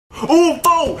Ooh,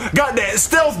 fool, got that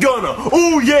stealth gunner.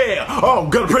 Ooh, yeah. Oh,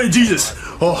 gotta pray to Jesus.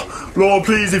 Oh, Lord,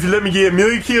 please, if you let me get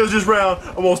 1,000,000 kills this round,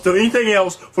 I won't steal anything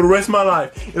else for the rest of my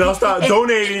life. And I'll start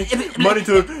donating money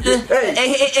to...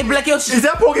 Hey, Black Yoshi. Is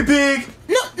that Porky Pig?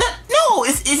 No,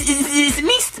 it's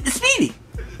me, Speedy.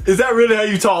 Is that really how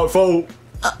you talk, fool?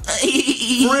 For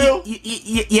real?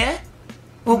 Yeah.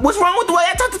 What's wrong with the way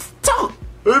I talk?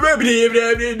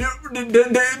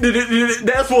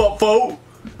 That's what, fool.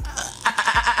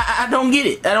 I don't get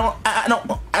it. I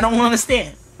don't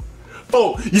understand.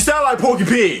 Oh, you sound like Porky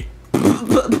Pig.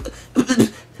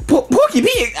 Porky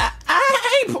Pig?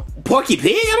 I ain't Porky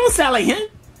Pig. I don't sound like him.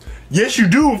 Yes, you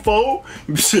do, fool.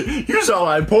 You sound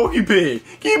like Porky Pig.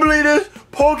 Can you believe this?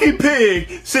 Porky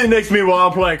Pig sitting next to me while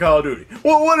I'm playing Call of Duty.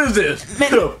 What is this?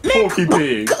 Man, Porky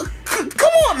Pig.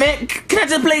 Come on, man. Can I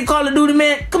just play Call of Duty,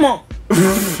 man? Come on.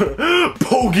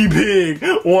 Porky Pig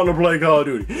want to play Call of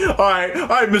Duty. Alright,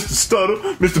 Mr. Stutter,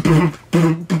 Mr.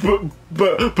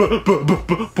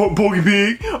 Porky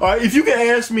Pig. Alright, if you can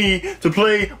ask me to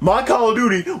play my Call of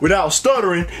Duty without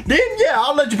stuttering, then yeah,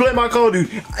 I'll let you play my Call of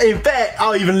Duty. In fact,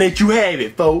 I'll even let you have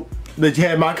it, folks. Let you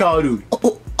have my Call of Duty.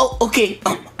 Oh, okay.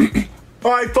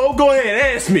 Alright, folks, go ahead and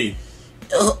ask me.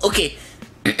 Okay.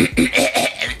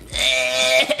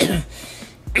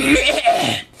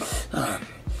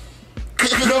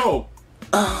 No.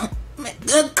 Man,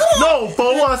 come on. No,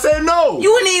 fool, I said no.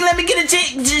 You wouldn't even let me get a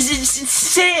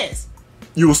chance.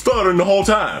 You were stuttering the whole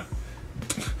time.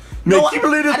 Man, No, can you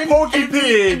believe this Porky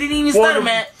Pig? I didn't even stutter,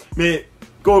 man. Man,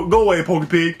 go away, Porky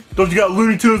Pig. Don't you got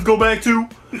Looney Tunes to go back to?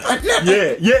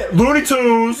 Yeah, Looney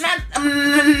Tunes. Not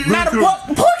a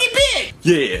Porky Pig.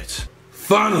 Yes.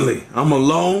 Finally, I'm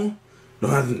alone.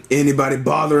 Don't have anybody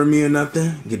bothering me or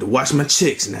nothing. Get to watch my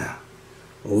chicks now.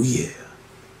 Oh yeah.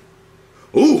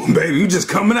 Ooh, baby, you just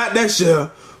coming out that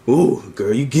shell. Ooh,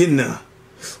 girl, you getting there.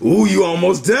 Ooh, you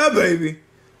almost there, baby.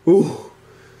 Ooh.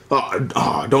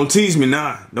 Oh, don't tease me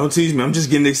now. Don't tease me. I'm just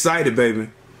getting excited, baby.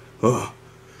 Oh,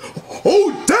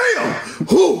 damn.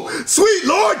 Ooh, sweet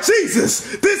Lord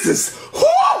Jesus. This is,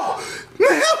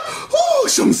 man. Ooh,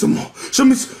 show me some more. Show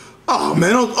me some. Oh,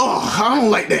 man. I don't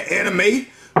like that anime.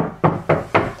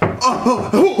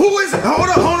 Who is it?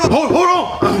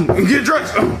 Hold on. Get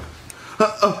dressed. All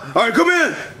right, come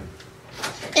in.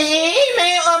 Hey,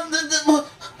 man.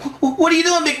 What are you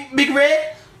doing, Big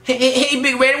Red? Hey,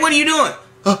 Big Red. What are you doing?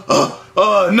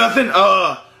 Nothing.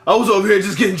 I was over here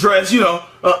just getting dressed, you know.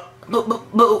 But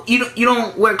you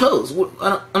don't wear clothes.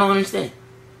 I don't understand.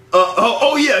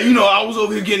 Oh yeah, you know, I was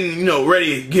over here getting, you know,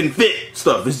 ready, getting fit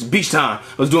stuff. It's beach time. I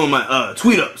was doing my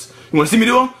tweet ups. You want to see me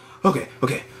do them? Okay.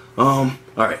 All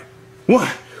right. 1,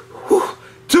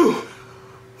 2.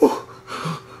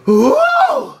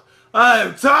 Whoa! I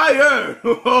am tired.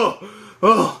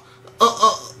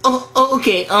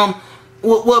 Okay.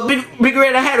 Well, Big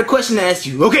Red, I had a question to ask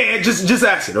you. Okay, just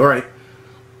ask it. All right.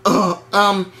 Well,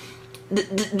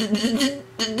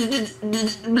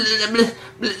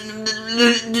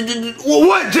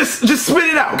 what? Just spit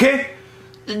it out, okay?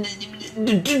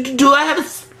 Do I have a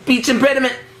speech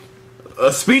impediment?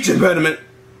 A speech impediment?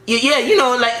 Yeah, you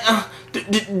know, like,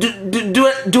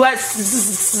 do I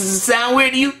sound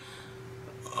weird to you?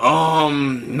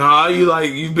 Nah,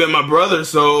 you've been my brother,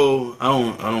 so I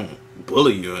don't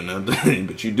bully you or nothing,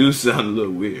 but you do sound a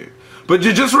little weird. But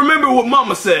you just remember what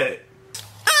Mama said.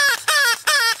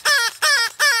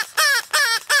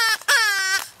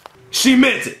 She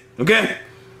meant it, okay?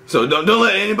 So don't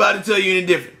let anybody tell you any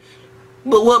different.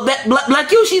 But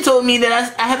Black Yoshi told me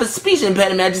that I have a speech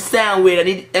impediment. I just sound weird. I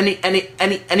need to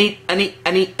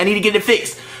get it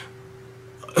fixed.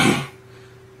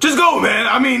 Just go, man.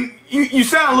 I mean, you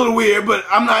sound a little weird, but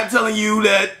I'm not telling you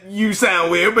that you sound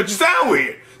weird, but you sound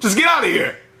weird. Just get out of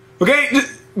here, okay?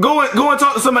 Just go and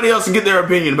talk to somebody else and get their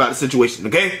opinion about the situation,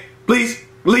 okay? Please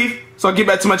leave so I can get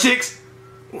back to my chicks.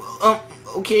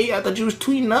 Okay. I thought you was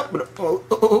tweeting up, but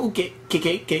okay.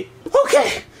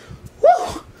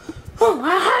 Woo. Oh,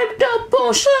 I hyped up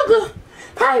on sugar.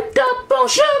 I'm hyped up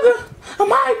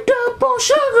on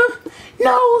sugar.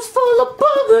 Nose full of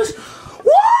boogers.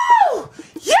 Woo!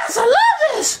 Yes, I love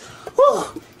this.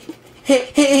 Whoa.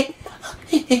 Hey.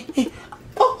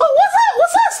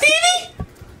 What's up, Stevie?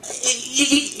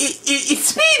 It's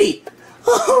Speedy.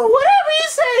 Whatever you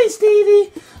say,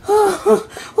 Stevie.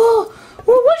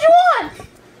 What you want?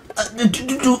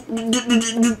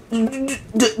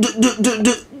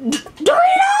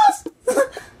 Doritos?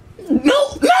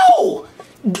 No.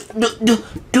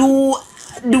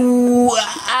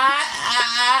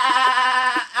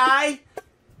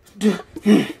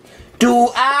 Do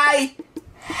I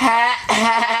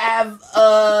have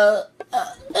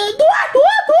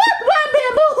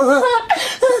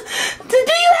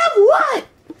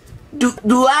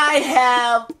do I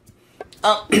have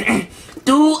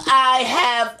do I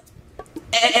have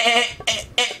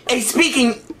a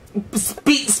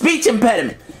speech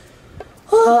impediment?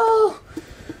 Oh,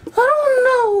 I don't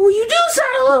know. You do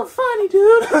sound a little funny,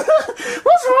 dude.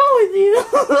 What's wrong with you?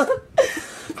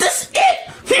 That's it.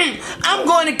 I'm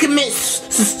going to commit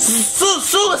suicide.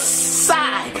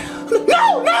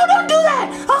 No, don't do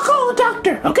that. I'll call a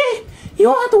doctor, okay? You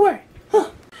don't have to worry.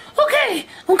 Okay,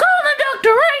 I'm calling the doctor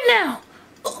right now.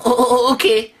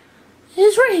 Okay.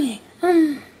 It's raining.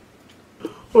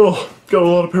 Oh, got a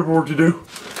lot of paperwork to do.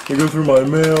 I go through my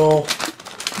mail,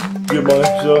 get my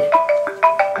stuff.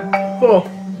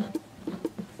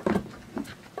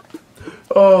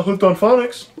 Hooked on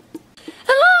phonics.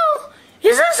 Hello?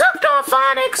 Is this Hooked on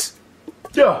Phonics?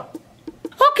 Yeah.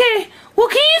 Okay, well,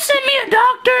 can you send me a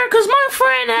doctor? Because my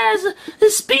friend has a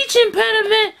speech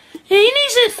impediment and he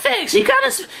needs it fixed.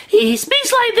 He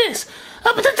speaks like this.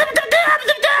 Like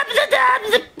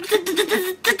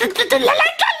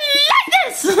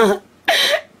this.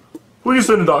 We can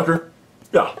send a doctor.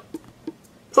 Yeah.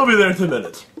 He'll be there in 10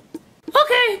 minutes.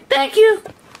 Okay, thank you.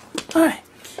 Alright.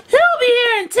 He'll be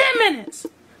here in 10 minutes.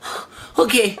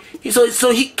 Okay,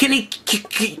 so he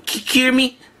cure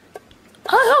me?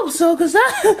 I hope so, because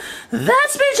that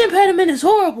speech impediment is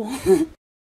horrible.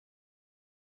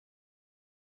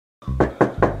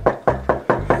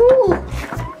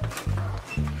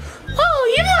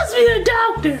 Oh, you must be the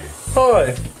doctor.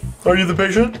 Hi. Are you the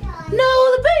patient?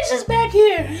 No, the patient's back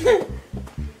here.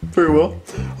 Very well.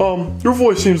 Your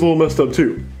voice seems a little messed up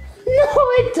too.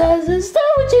 No, it doesn't.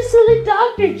 Stop with your silly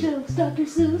doctor jokes, Dr.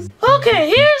 Seuss. Okay,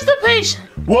 here's the patient.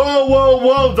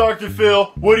 Whoa, Dr. Phil.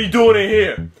 What are you doing in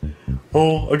here?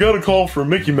 Oh, I got a call from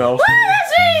Mickey Mouse.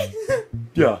 That's me!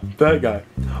 Yeah, that guy.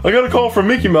 I got a call from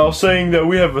Mickey Mouse saying that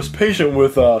we have a patient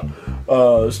with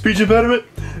speech impediment,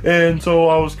 and so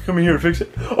I was coming here to fix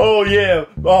it. Oh yeah,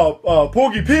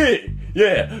 Porky Pig.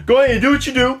 Yeah, go ahead and do what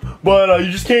you do, but you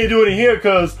just can't do it in here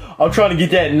because I'm trying to get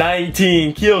that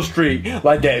 19 kill streak,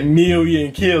 like that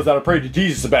million kills that I prayed to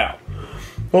Jesus about.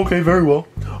 Okay, very well.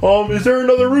 Is there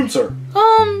another room, sir? Yeah,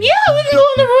 we can go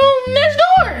in the room next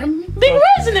door. Big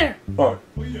Red's in there. Alright.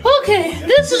 Okay,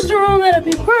 this is the room that'd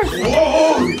be perfect.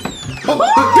 Whoa! Okay,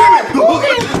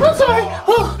 I'm sorry.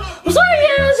 Oh, I'm sorry,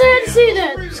 guys, I had to see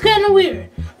that. It's kind of weird.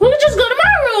 We can just go to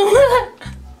my room.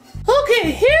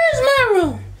 Okay, here's my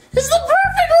room. It's the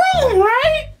perfect room,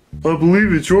 right? I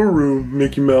believe it's your room,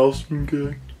 Mickey Mouse.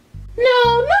 Okay.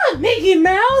 No, not Mickey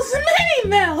Mouse. Minnie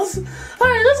Mouse.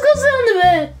 Alright, let's go sit on the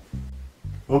bed.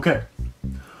 Okay.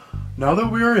 Now that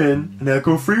we are in an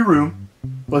echo-free room,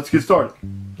 let's get started.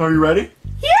 Are you ready?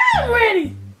 Yeah, I'm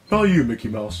ready. Not you, Mickey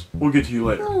Mouse. We'll get to you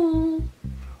later. Oh.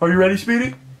 Are you ready,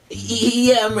 Speedy?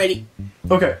 Yeah, I'm ready.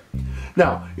 Okay.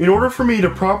 Now, in order for me to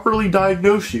properly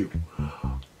diagnose you,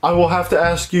 I will have to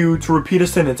ask you to repeat a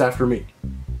sentence after me.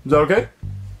 Is that okay?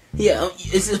 Yeah,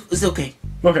 it's okay.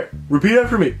 Okay. Repeat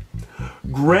after me.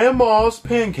 Grandma's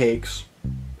pancakes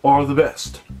are the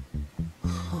best.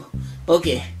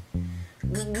 Okay.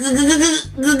 Let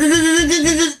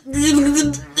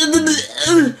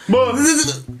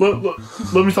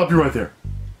me stop you right there.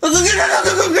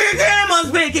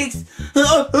 Grandma's pancakes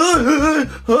are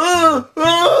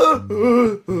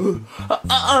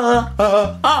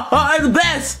the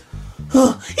best.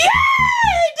 Yeah,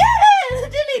 he did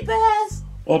it! Didn't he pass?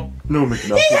 Oh, no, Mickey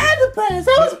Mouse. He had to pass.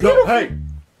 That was beautiful. No, hey.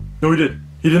 No, he didn't.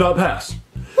 He did not pass.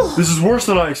 This is worse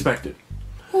than I expected.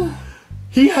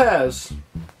 He has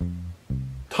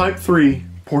type 3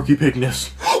 Porky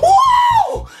Pigness.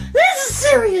 Whoa! This is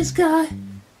serious, guy.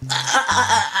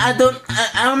 I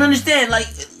don't understand. Like,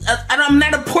 I'm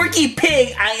not a porky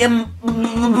pig. I am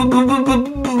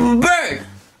bird.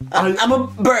 I'm a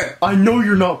bird. I know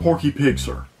you're not Porky Pig,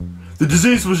 sir. The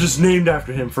disease was just named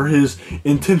after him for his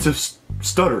intensive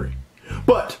stuttering.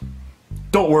 But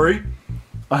don't worry,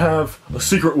 I have a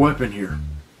secret weapon here.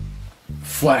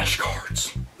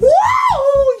 Flashcards.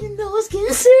 Whoa! You know it's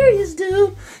getting serious,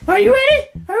 dude. Are you ready?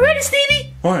 Are you ready,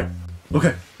 Stevie? Alright,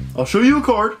 okay. I'll show you a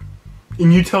card,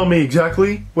 and you tell me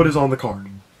exactly what is on the card.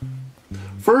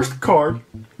 First card,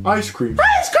 ice cream.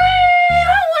 Ice cream!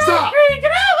 I want Stop! ice cream!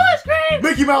 Can I have ice cream?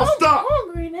 Mickey Mouse, stop! I'm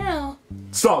hungry now.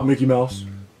 Stop, Mickey Mouse.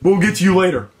 We'll get to you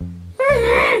later.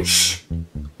 Shh.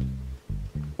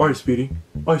 Alright, Speedy.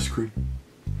 Ice cream.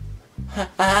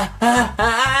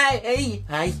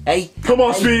 Come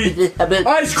on, Speedy.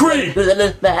 Ice cream! Push through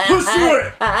it!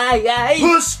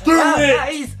 Push through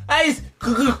it! Ice!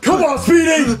 Come on,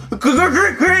 Speedy!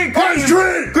 Cream! Ice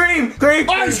cream! Cream!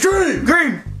 Ice cream!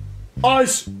 Cream!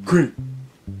 Ice cream.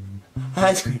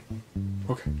 Ice cream.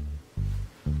 Okay.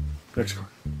 Next card.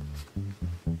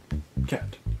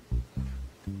 Cat.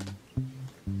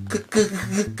 Kitty.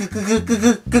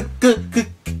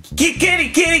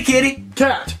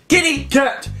 Cat. Kitty.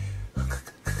 Cat.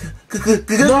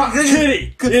 Not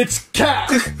kitty. It's cat.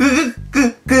 Cat.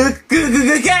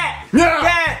 Yeah.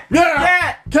 Cat.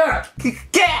 Yeah. Cat. Cat.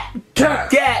 Cat.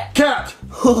 Cat. Cat.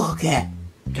 Oh, cat.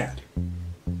 Cat.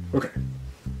 Okay.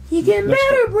 You getting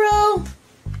better, bro.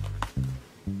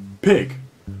 Pig.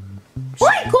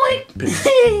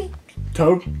 Oink.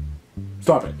 Toad.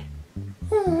 Stop it.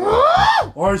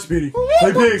 Oink. All right, Speedy.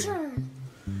 Play pig.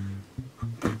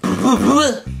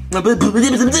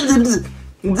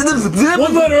 One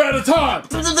letter at a time.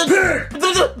 Pig.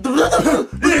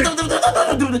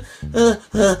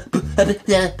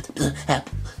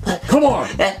 Come on.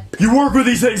 You work with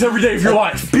these things every day of your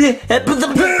life. Pig.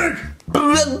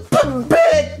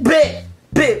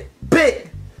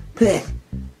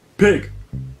 Pig.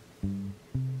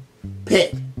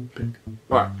 Pig.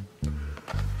 All right.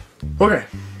 Okay.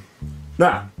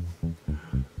 Now,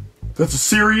 that's a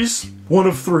series 1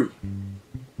 of 3.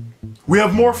 We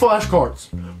have more flashcards,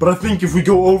 but I think if we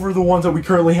go over the ones that we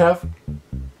currently have,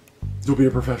 you'll be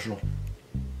a professional.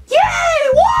 Yay!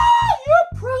 Whoa! You're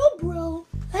a pro, bro.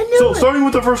 I knew So, it. starting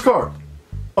with the first card,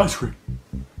 ice cream.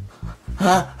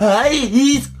 Ice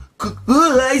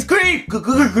cream.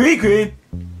 Cream.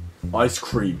 Ice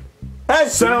cream.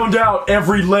 Sound out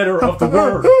every letter of the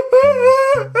word.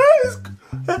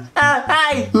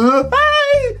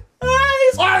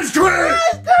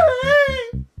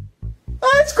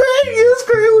 Ice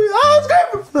cream!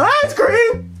 Ice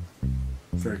cream.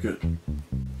 Very good.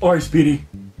 All right, Speedy.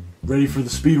 Ready for the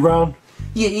speed round?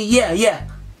 Yeah.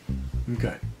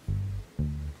 Okay.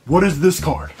 What is this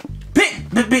card?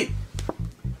 Pig.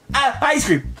 Ice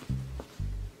cream.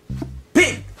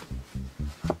 Pig.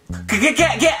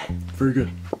 Cat. Very good.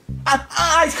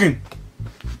 Ice cream.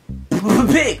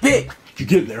 Pig. You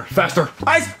get there. Faster.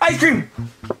 Ice cream.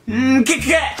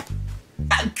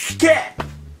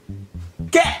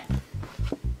 Cat.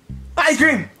 Ice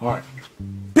cream. All right.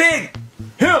 Pig.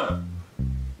 Him.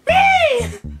 Me.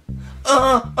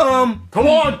 Come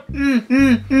on.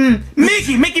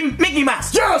 Mickey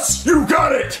Mouse. Yes, you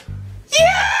got it.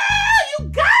 Yeah, you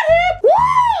got it.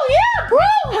 Whoa, yeah, bro.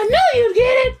 I knew you'd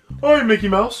get it. All right, Mickey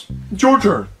Mouse. It's your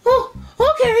turn. Oh,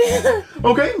 okay.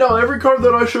 Okay, now every card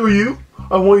that I show you,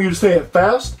 I want you to say it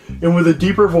fast and with a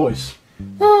deeper voice.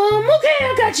 Okay,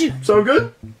 I got you. Sound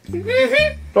good?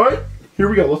 Mm-hmm. All right, here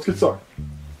we go. Let's get started.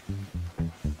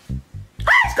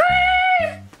 Ice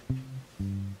cream.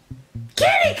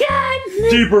 Kitty cat.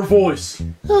 Deeper voice.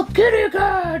 Oh, kitty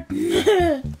cat.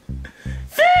 Fisher.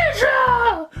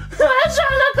 I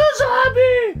sound like a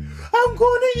zombie. I'm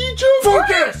gonna eat your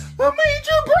Focus. I'm gonna eat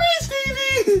your brain,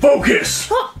 Stevie.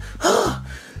 Focus.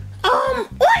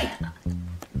 Wait.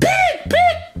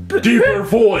 Pig. Deeper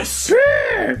voice.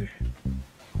 Pig.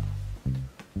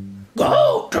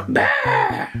 Goat.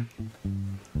 Bear.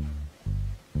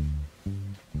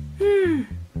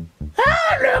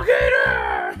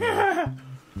 Alligator.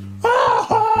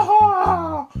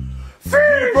 Fish.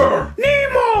 Deeper.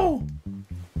 Nemo.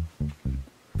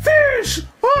 Fish.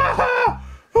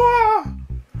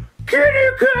 Kitty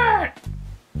cat.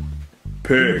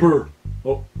 Pig. Deeper.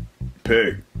 Oh,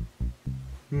 Pig.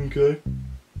 okay.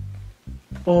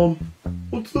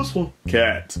 What's this one?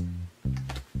 Cat.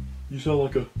 You sound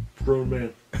like a grown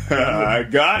man. I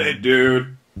got it,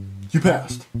 dude. You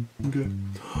passed. Okay.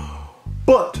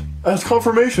 But, as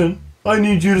confirmation, I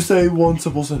need you to say one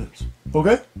simple sentence.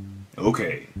 Okay?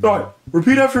 Okay. Alright,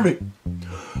 repeat after me.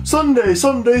 Sunday,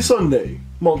 Sunday, Sunday.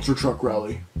 Monster Truck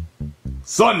Rally.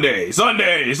 Sunday,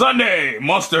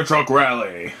 Monster Truck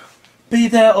Rally. Be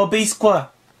there or be square.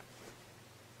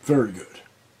 Very good.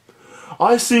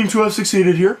 I seem to have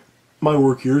succeeded here. My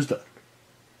work here is done.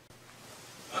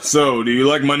 So, do you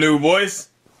like my new voice?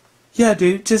 Yeah,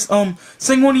 dude. Just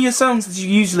sing one of your songs that you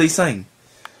usually sing.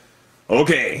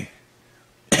 Okay.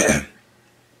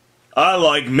 I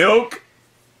like milk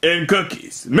and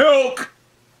cookies. Milk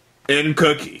and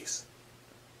cookies.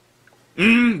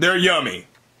 They're yummy.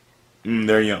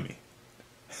 They're yummy.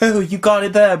 Oh, you got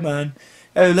it there, man.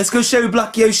 Oh, let's go show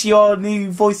Black Yoshi our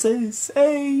new voices.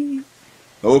 Hey.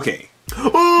 Okay.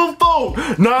 Ooh, folk!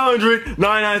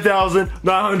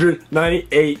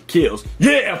 999,998 kills.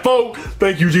 Yeah, folk!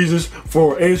 Thank you, Jesus,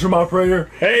 for answering my prayer.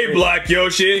 Hey, Black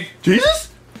Yoshi.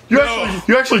 Jesus? No.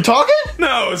 You actually talking?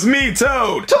 No, it's me,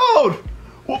 Toad. Toad!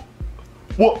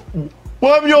 What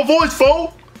happened to your voice,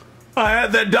 folk? I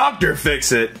had the doctor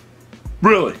fix it.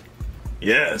 Really?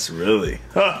 Yes, really.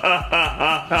 So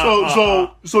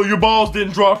your balls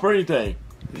didn't drop or anything?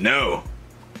 No.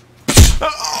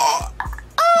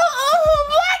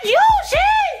 Black Yoshi!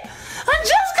 I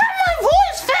just got my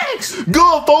voice fixed!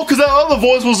 Good, folks, because that other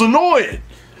voice was annoying.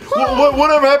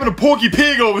 Whatever happened to Porky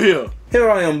Pig over here? Here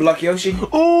I am, Black Yoshi.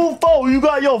 Ooh, folks, you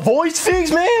got your voice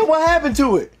fixed, man? What happened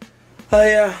to it?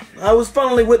 I was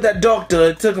finally with that doctor.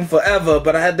 It took him forever,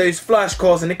 but I had those flash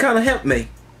calls and it kind of helped me.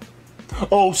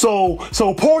 Oh,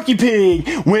 so Porky Pig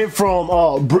went from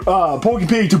Porky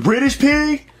Pig to British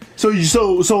Pig? So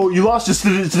you lost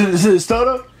your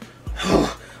stutter?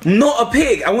 Not a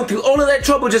pig. I went through all of that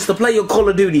trouble just to play your Call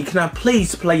of Duty. Can I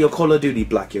please play your Call of Duty,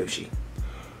 Black Yoshi?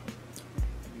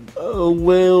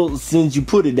 Well, since you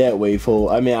put it that way,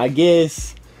 I mean, I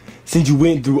guess since you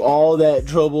went through all that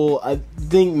trouble, I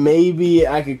think maybe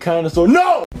I could kind of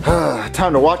No!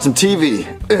 Time to watch some TV.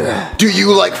 Do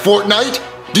you like Fortnite?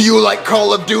 Do you like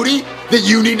Call of Duty? Then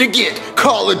you need to get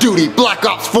Call of Duty Black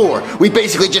Ops 4. We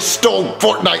basically just stole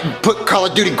Fortnite and put Call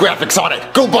of Duty graphics on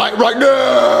it. Go buy it right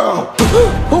now!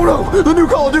 Oh no, the new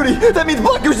Call of Duty! That means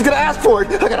Black Goose is gonna ask for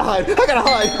it! I gotta hide!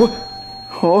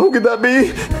 Oh, who could that be?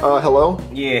 Hello?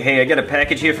 Yeah, hey, I got a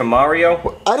package here from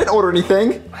Mario. I didn't order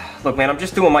anything. Look, man, I'm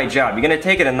just doing my job. You gonna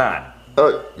take it or not?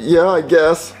 Yeah, I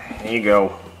guess. Here you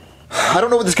go. I don't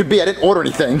know what this could be. I didn't order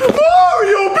anything.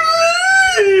 Mario, please!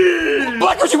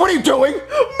 Black Yoshi, what are you doing?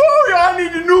 Mario, I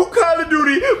need the new Call of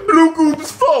Duty Blue Goops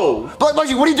 4. Black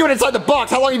Yoshi, what are you doing inside the box?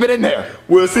 How long have you been in there?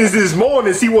 Well, since this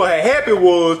morning, see what had happened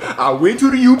was I went to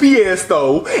the UPS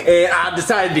store and I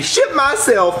decided to ship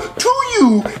myself to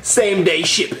you same-day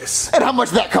shippers. And how much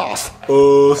did that cost?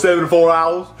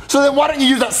 $74. So then why don't you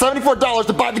use that $74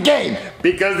 to buy the game?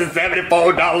 Because the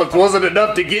 $74 wasn't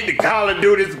enough to get the Call of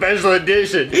Duty Special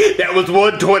Edition. That was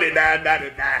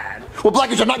 $129.99. Well, Black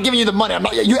Yoshi, I'm not giving you the money.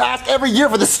 You ask every year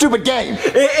for this stupid game.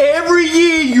 Every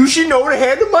year, you should know to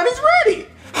have the money's ready.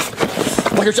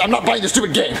 Black Yoshi, I'm not buying your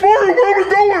stupid game. Mario, where we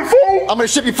going, fool? I'm gonna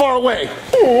ship you far away.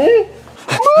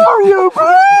 Mario,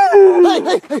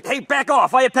 please! Hey, back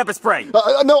off! I have pepper spray.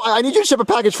 No, I need you to ship a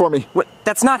package for me. What?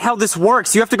 That's not how this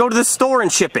works. You have to go to the store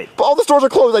and ship it. But all the stores are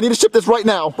closed. I need to ship this right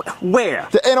now. Where?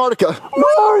 To Antarctica.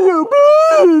 Mario,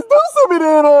 please! Don't send me to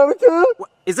Antarctica!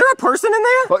 Is there a person in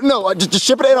there? No, just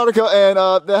ship it to Antarctica and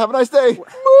have a nice day.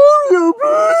 Mario,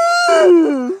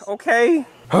 please! Okay.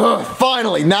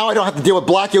 Finally, now I don't have to deal with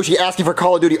Black Yoshi asking for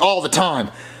Call of Duty all the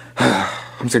time.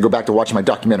 I'm just gonna go back to watching my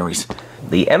documentaries.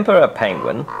 The Emperor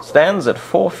Penguin stands at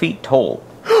 4 feet tall.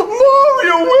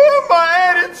 Mario, where am I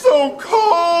at? It's so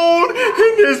cold!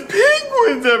 And there's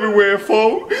penguins everywhere,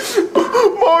 folks!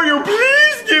 Mario,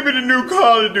 please give me the new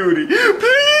Call of Duty!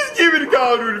 Please give me the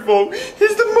Call of Duty, folks!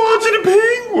 It's the March of the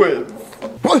Penguins!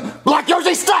 What? Black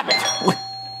Yoshi, stop it!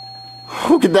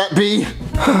 Who could that be?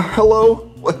 Hello?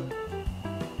 What?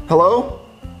 Hello?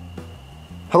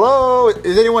 Hello?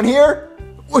 Is anyone here?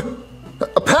 What?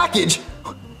 A package?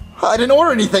 I didn't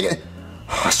order anything.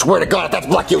 I swear to God, if that's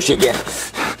Black Yoshi again.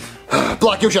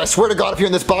 Black Yoshi, I swear to God, if you're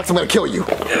in this box, I'm gonna kill you.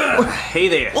 Hey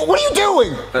there. What are you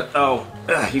doing?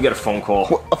 You got a phone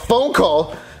call. A phone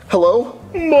call? Hello?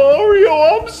 Mario,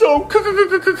 I'm so cold and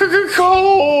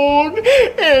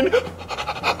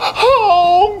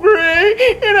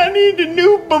hungry, and I need the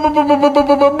new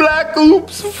Black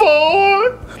Oops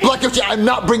 4. Black Yoshi, I'm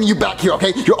not bringing you back here,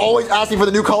 okay? You're always asking for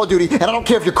the new Call of Duty, and I don't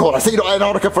care if you're cold. I sent you to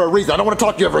Antarctica for a reason. I don't want to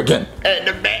talk to you ever again. And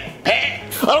the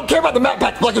backpack. I don't care about the map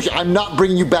pack, Black Yoshi. I'm not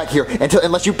bringing you back here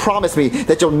unless you promise me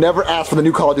that you'll never ask for the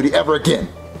new Call of Duty ever again.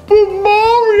 But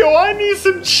Mario, I need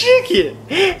some chicken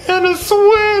and a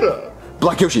sweater.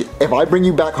 Black Yoshi, if I bring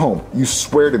you back home, you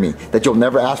swear to me that you'll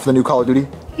never ask for the new Call of Duty?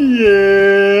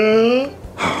 Yeah.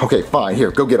 Okay, fine.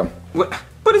 Here, go get them.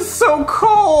 But it's so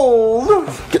cold.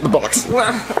 Get in the box.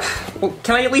 Well,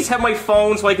 can I at least have my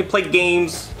phone so I can play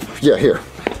games? Yeah, here.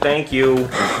 Thank you.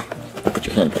 Put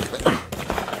your hand back there.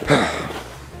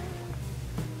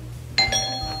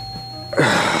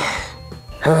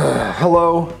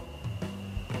 Hello?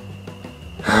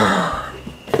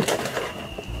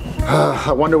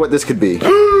 I wonder what this could be.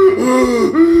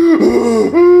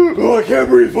 Oh, I can't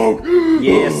breathe, folks.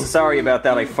 Yes, sorry about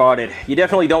that, I farted. You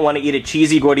definitely don't want to eat a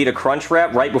cheesy gordita crunch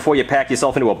wrap right before you pack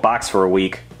yourself into a box for a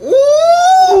week.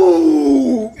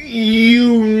 Ooh,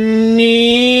 you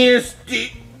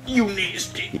nasty. You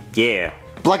nasty. Yeah.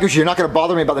 Black Yoshi, you're not going to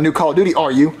bother me about the new Call of Duty,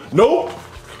 are you? Nope.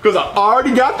 Because I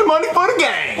already got the money for the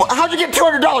game. Well, how'd you get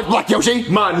 $200, Black Yoshi?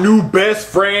 My new best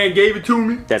friend gave it to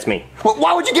me. That's me. Well,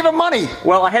 why would you give him money?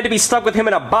 Well, I had to be stuck with him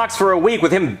in a box for a week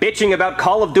with him bitching about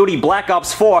Call of Duty Black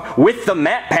Ops 4 with the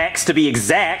map packs to be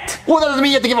exact. Well, that doesn't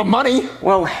mean you have to give him money.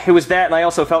 Well, it was that, and I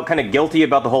also felt kind of guilty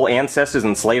about the whole ancestors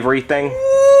and slavery thing.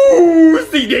 Ooh,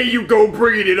 see, there you go,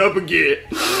 bringing it up again.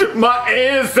 My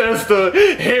ancestor,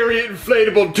 Harriet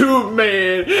Inflatable Tube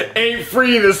Man, ain't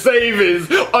free the savings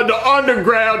on the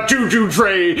underground choo-choo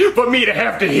train for me to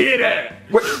have to hit at.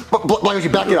 Wait, why don't you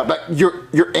back it up?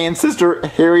 Your ancestor,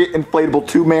 Harriet Inflatable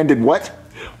Tube Man, did what?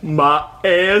 My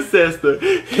ancestor,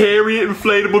 Harriet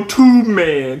Inflatable Tube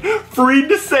Man, freed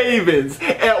the savings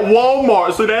at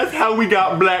Walmart, so that's how we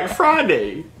got Black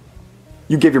Friday.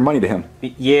 You gave your money to him.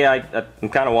 Yeah, I'm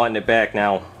kind of wanting it back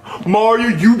now. Mario,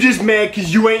 you just mad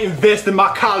because you ain't investing my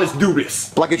college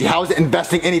duties. Black Yoshi, how is it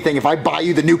investing anything if I buy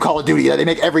you the new Call of Duty that they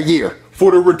make every year?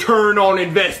 For the return on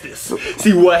investors.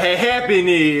 See, what had happened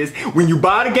is, when you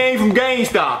buy the game from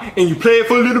GameStop and you play it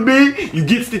for a little bit, you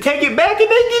get to take it back and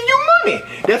they give you money.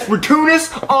 That's returns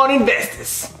on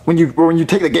investors. When you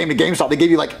take the game to GameStop, they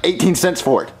give you like 18 cents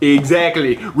for it.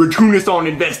 Exactly, returns on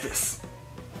investors.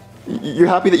 You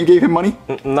happy that you gave him money?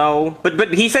 No,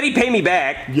 but he said he'd pay me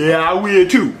back. Yeah, I will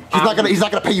too. He's not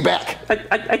gonna pay you back.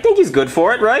 I think he's good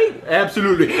for it, right?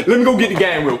 Absolutely. Let me go get the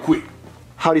game real quick.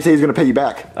 How do you say he's gonna pay you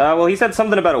back? Well, he said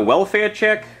something about a welfare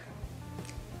check.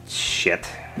 Shit.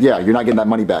 Yeah, you're not getting that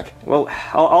money back. Well,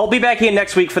 I'll be back here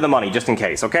next week for the money, just in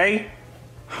case, okay?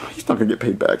 He's not gonna get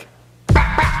paid back.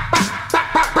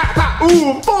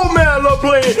 Ooh, 4-man love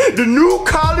playing the new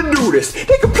Call of Duties.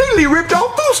 They completely ripped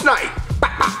off Boost Night.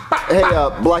 Hey,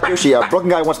 Black Yoshi, Broken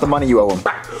Guy wants the money you owe him.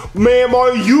 Man,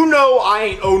 Mario, you know I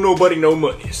ain't owe nobody no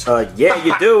monies. Yeah,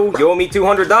 you do. You owe me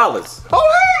 $200.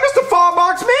 Oh, hey, Mr.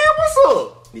 Farbox, man, what's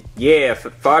up? Yeah,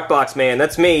 Fartbox man,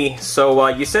 that's me. So,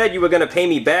 you said you were gonna pay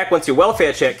me back once your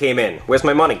welfare check came in. Where's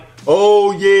my money?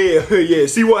 Oh, yeah, yeah.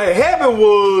 See, what had happened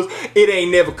was, it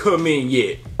ain't never come in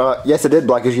yet. Yes it did,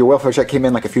 Black Yoshi. Your welfare check came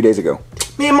in like a few days ago.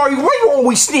 Man, Mario, why you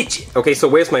always snitching? Okay, so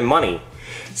where's my money?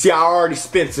 See, I already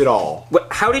spent it all.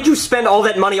 How did you spend all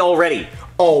that money already?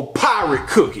 On pirate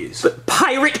cookies.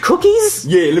 Pirate cookies?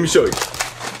 Yeah, let me show you.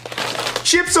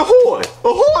 Chips Ahoy!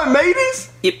 Ahoy, mateys!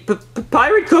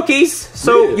 Pirate cookies?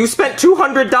 So Yeah. you spent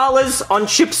 $200 on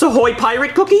Chips Ahoy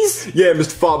pirate cookies? Yeah,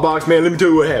 Mr. Fartbox, man, let me tell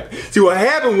you what happened. See, what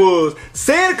happened was,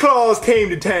 Santa Claus came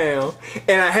to town,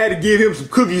 and I had to give him some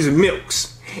cookies and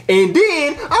milks. And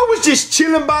then, I was just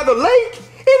chilling by the lake,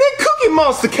 and then Cookie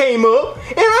Monster came up,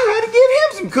 and I had to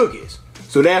give him some cookies.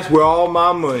 So that's where all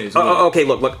my money's going. Okay,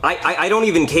 look, I don't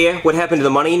even care what happened to the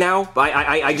money now.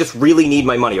 I just really need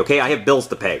my money, okay? I have bills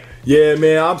to pay. Yeah,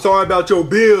 man, I'm sorry about your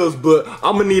bills, but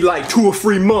I'm gonna need like 2 or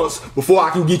 3 months before I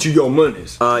can get you your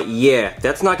monies. Yeah,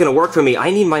 that's not gonna work for me.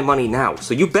 I need my money now,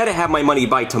 so you better have my money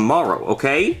by tomorrow,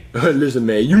 okay? Listen,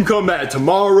 man, you can come back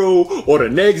tomorrow, or the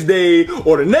next day,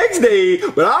 or the next day,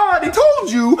 but I already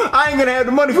told you I ain't gonna have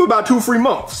the money for about 2 or 3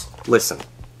 months. Listen,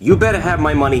 you better have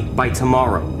my money by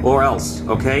tomorrow, or else,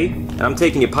 okay? And I'm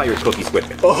taking your pirate cookies with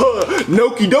me.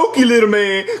 Noki dokie, little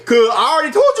man, cause I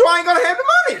already told you I ain't gonna have the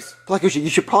monies. Black Yoshi, you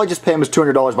should probably just pay him his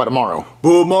 $200 by tomorrow.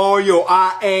 But Mario,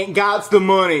 I ain't got the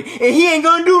money, and he ain't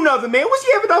gonna do nothing, man. What's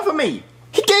he ever done for me?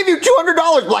 He gave you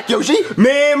 $200, Black Yoshi!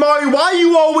 Man, Mario, why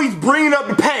you always bringing up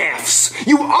the paths?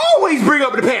 You always bring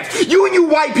up the paths. You and you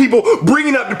white people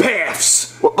bringing up the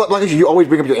paths. Well, Black Yoshi, you always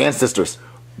bring up your ancestors.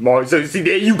 Mario, so see,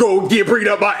 there you go, bringing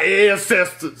up my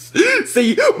ancestors.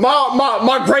 See,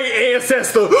 my great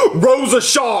ancestor, Rosa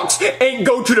Sharks, ain't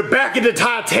go to the back of the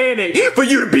Titanic for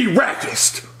you to be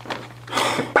reckless.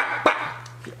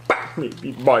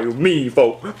 Mario, me,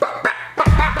 folk.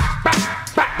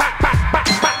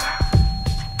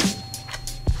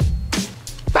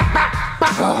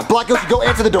 Black Yoshi, go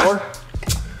answer the door.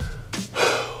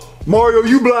 Mario,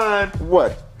 you blind.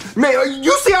 What? Man,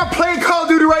 you see I'm playing Call of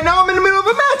Duty right now? I'm in the middle of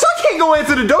a match. I can't go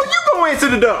answer the door. You go answer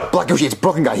the door. Black Yoshi, it's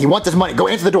Broken Guy. He wants his money. Go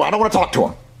answer the door. I don't want to talk to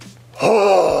him.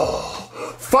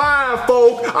 Oh, fine,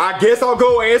 folk. I guess I'll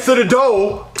go answer the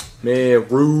door. Man,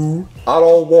 rude. I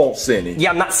don't want Cindy. Yeah,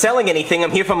 I'm not selling anything.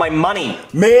 I'm here for my money.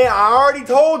 Man, I already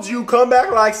told you come back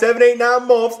like 7, 8, 9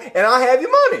 months and I have your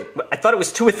money. I thought it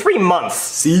was 2 or 3 months.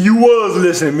 See, you was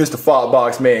listening, Mr.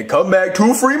 Fartbox, man. Come back 2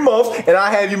 or 3 months and I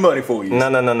have your money for you.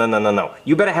 No.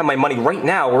 You better have my money right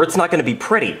now or it's not going to be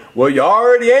pretty. Well, you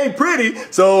already ain't pretty,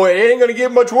 so it ain't gonna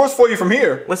get much worse for you from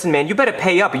here. Listen, man, you better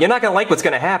pay up or you're not going to like what's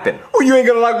going to happen. Well, you ain't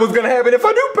gonna like what's gonna happen if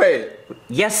I do pay it.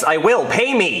 Yes, I will.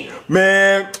 Pay me.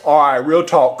 Man, alright, real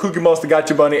talk. Cookie Monster got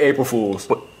your money April Fools.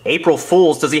 What, April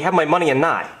Fools? Does he have my money or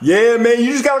not? Yeah, man,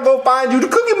 you just gotta go find you the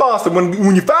Cookie Monster.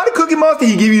 When you find the Cookie Monster,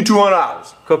 he give you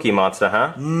 $200. Cookie Monster,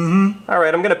 huh? Mm-hmm.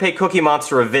 Alright, I'm gonna pay Cookie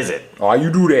Monster a visit. Alright,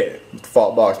 you do that, Mr.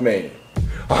 Fartbox, man.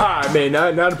 Alright, man,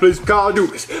 now to play some Call of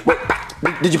Duty.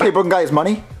 Did you pay Broken Guy his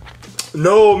money?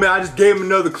 No, man, I just gave him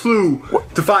another clue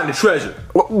to find the treasure.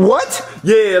 What?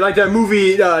 Yeah, like that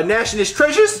movie Nationalist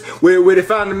Treasures, where they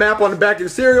found the map on the back of the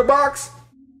cereal box.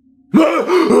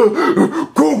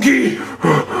 Cookie!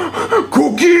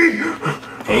 Cookie!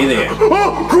 Hey there.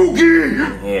 Oh, Cookie!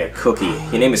 Yeah, Cookie.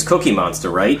 Your name is Cookie Monster,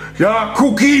 right? Yeah,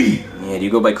 Cookie! Yeah, do you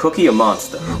go by Cookie or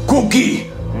Monster?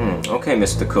 Cookie! Okay,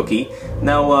 Mr. Cookie.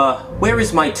 Now, where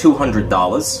is my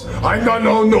 $200? I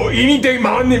don't know anything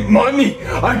money.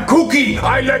 I'm Cookie.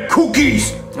 I like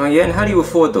cookies. Oh, yeah, and how do you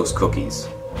afford those cookies?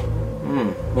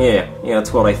 Yeah,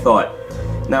 that's what I thought.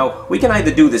 Now, we can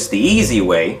either do this the easy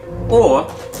way, or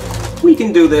we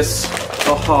can do this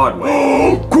the hard way.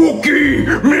 Oh, Cookie!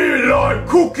 Me like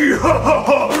cookie!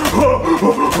 Oh,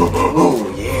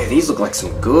 yeah, these look like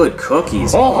some good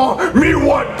cookies. Me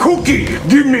want cookie!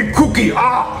 Give me cookie!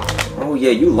 Oh,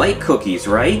 yeah, you like cookies,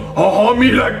 right?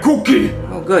 Me like cookie!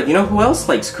 Oh, good. You know who else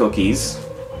likes cookies?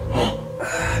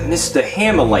 Mr.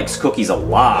 Hammer likes cookies a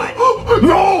lot.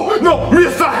 No,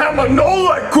 Mr. Hammer no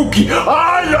like cookie!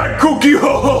 I like cookie!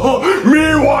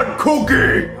 Me want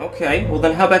cookie! Okay, well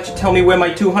then how about you tell me where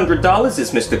my $200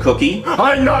 is, Mr. Cookie?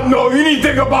 I not know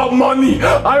anything about money!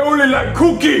 I only like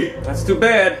cookie! That's too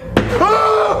bad.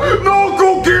 No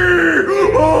cookie!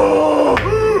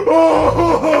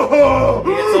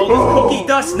 It's all this cookie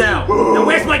dust now. Now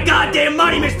where's my goddamn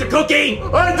money, Mr. Cookie?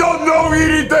 I don't know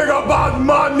anything about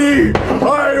money!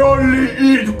 I only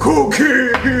eat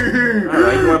cookie!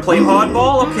 Alright, you wanna play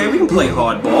hardball? Okay, we can play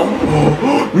hardball.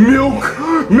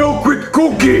 Milk with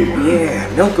cookie! Yeah,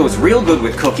 milk goes real good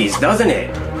with cookies, doesn't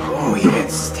it? Oh yeah,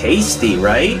 it's tasty,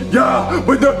 right? Yeah,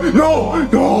 but no!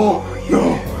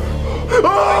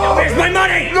 Where's my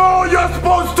money? No, you're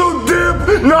supposed to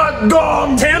dip, not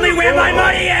dumb! Tell me where my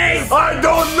money is! I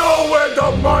don't know where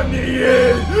the money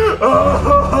is!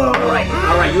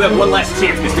 Alright, you have one last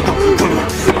chance, Mr. Cookie.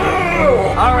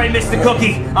 Alright, Mr.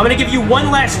 Cookie, I'm gonna give you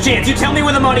one last chance. You tell me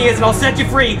where the money is and I'll set you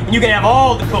free, and you can have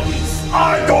all the cookies.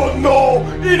 I don't know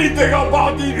anything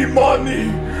about eating money!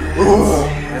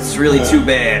 That's really too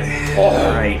bad.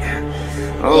 Alright.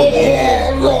 Oh, yeah.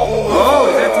 Oh,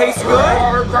 does that taste good?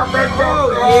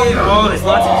 Oh, yeah. Oh, there's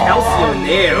lots of calcium in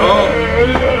there. Oh.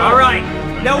 Alright,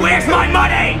 now where's my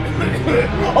money?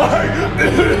 I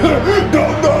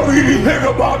don't know anything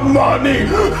about money!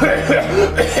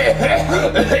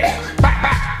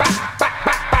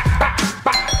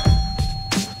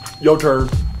 Your turn.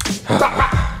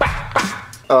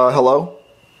 Hello?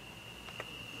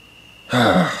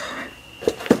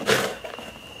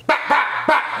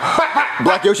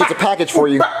 Black Yoshi, it's a package for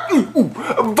you. Vote, man,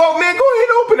 go ahead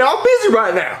and open it. I'm busy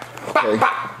right now. Okay.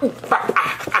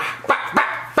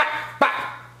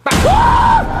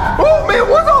 Oh, man,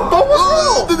 what's up, Vote?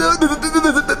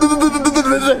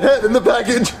 There's a head in the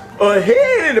package. A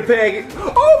head in the package?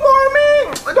 Oh,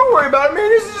 man, don't worry about it, man.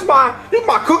 This is my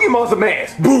Cookie Monster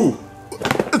mask. Boo.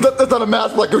 That's not a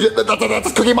mask, Black Yoshi.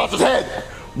 That's Cookie Monster's head.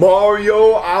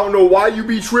 Mario, I don't know why you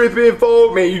be tripping,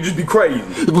 folks. Man, you just be crazy.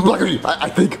 Black Yoshi, I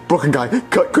think Broken Guy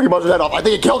cut Cookie Monster's head off. I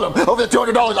think it killed him. Over the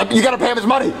 $200. You gotta pay him his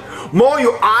money.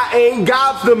 Mario, I ain't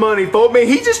got the money, folks. Man,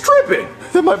 he just tripping.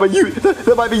 That might be you.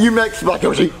 That might be you next, Black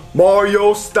Yoshi.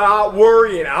 Mario, stop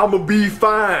worrying. I'ma be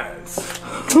fine.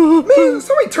 Man,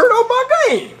 somebody turn off my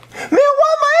game. Man,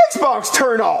 why my Xbox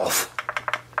turn off?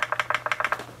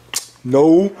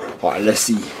 No. Alright, let's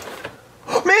see.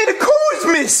 Man, the cord's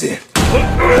missing.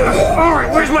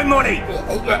 Alright, where's my money?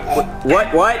 What?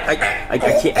 I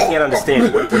can't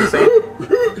understand. What are you saying?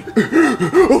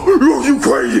 You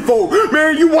crazy folk.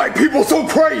 Man, you white people so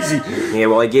crazy. Yeah,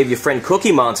 well, I gave your friend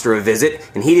Cookie Monster a visit,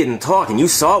 and he didn't talk, and you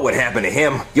saw what happened to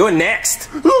him. You're next.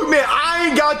 Look, man, I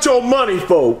ain't got your money,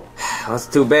 folk. That's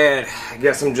too bad. I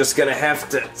guess I'm just gonna have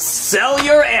to sell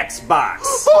your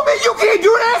Xbox. Oh, man, you can't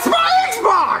do that. That's my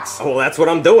Xbox. Well, that's what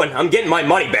I'm doing. I'm getting my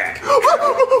money back.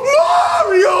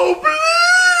 Mario, please.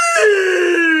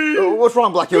 What's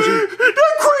wrong, Black Yoshi?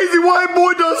 That crazy white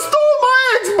boy done stole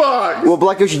my Xbox. Well,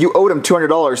 Black Yoshi, you owed him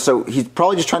 $200, so he's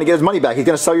probably just trying to get his money back. He's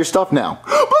gonna sell your stuff now.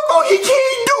 But he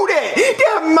can't do that.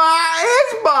 That's my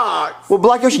Xbox. Well,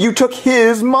 Black Yoshi, you took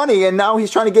his money, and now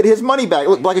he's trying to get his money back.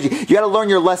 Look, Black Yoshi, you gotta learn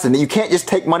your lesson that you can't just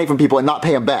take money from people and not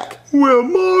pay them back. Well,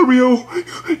 Mario,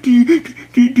 do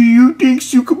you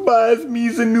think you could buy me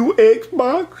a new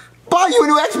Xbox? Buy you a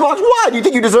new Xbox? Why? Do you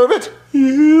think you deserve it?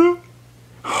 Yeah.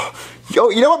 Yo,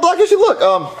 you know what, Black Yoshi? Look,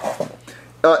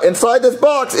 inside this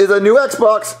box is a new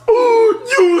Xbox. Oh,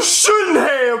 you shouldn't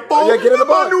have, folks. Yeah, get in the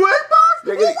box. My new Xbox?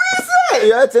 Yeah, Where's that?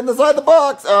 Yeah, it's inside the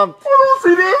box. I don't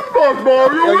see the Xbox,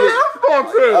 Mario. Where the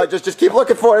Xbox is? Just keep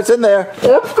looking for it. It's in there. I'm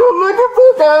still looking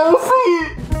for it. I don't see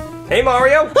it. Hey,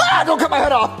 Mario. Ah, don't cut my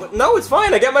head off. No, it's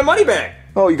fine. I got my money back.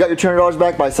 Oh, you got your $200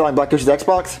 back by selling Black Yoshi's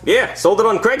Xbox? Yeah, sold it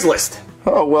on Craigslist.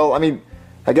 Oh, well, I mean,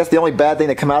 I guess the only bad thing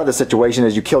that come out of this situation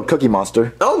is you killed Cookie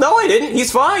Monster. Oh, no, I didn't.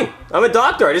 He's fine. I'm a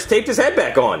doctor. I just taped his head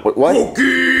back on. What?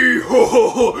 Cookie!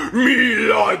 Me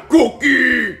like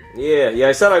cookie! Yeah,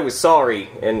 I said I was sorry,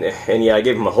 and yeah, I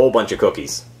gave him a whole bunch of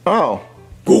cookies. Oh.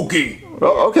 Cookie!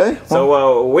 Oh, okay.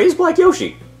 So, where's Black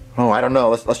Yoshi? Oh, I don't know.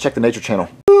 Let's check the Nature Channel.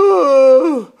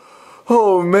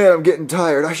 Oh man, I'm getting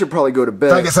tired. I should probably go to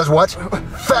bed. Faggot says what?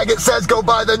 Faggot says go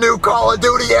buy the new Call of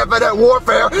Duty Infinite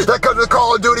Warfare that comes with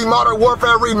Call of Duty Modern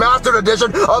Warfare Remastered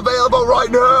Edition, available right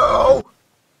now!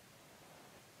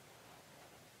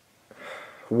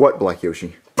 What, Black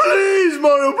Yoshi? Please,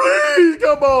 Mario, please!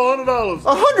 Come on, $100.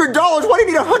 $100? Why do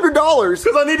you need $100?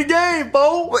 Because I need a game,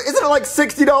 folks. Isn't it like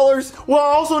 $60? Well,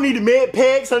 I also need the med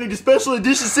packs, I need the special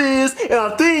edition sets, and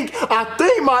I think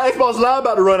my Xbox Live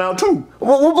about to run out too.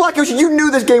 Well, Black Yoshi, you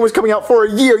knew this game was coming out for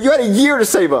a year. You had a year to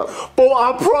save up. But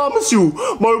I promise you,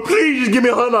 Mario, please just give me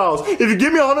 $100. If you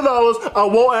give me $100, I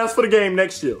won't ask for the game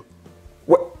next year.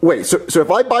 Wait, so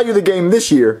if I buy you the game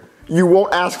this year, you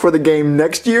won't ask for the game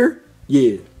next year?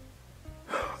 Yeah.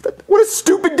 What a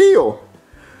stupid deal.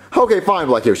 Okay, fine,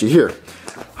 Black Yoshi. Here,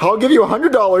 I'll give you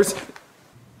 $100.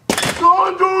 Go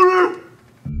on, Judy!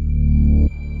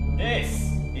 This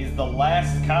is the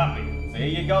last copy. There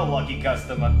you go, lucky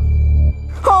customer.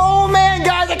 Oh man,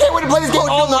 guys, I can't wait to play this game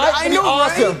all night. I know,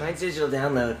 awesome. My digital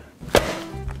download.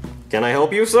 Can I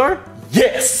help you, sir?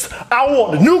 Yes! I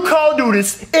want the new Call of Duty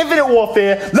Infinite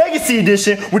Warfare Legacy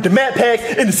Edition with the map packs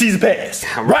and the season pass.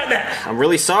 Right now! I'm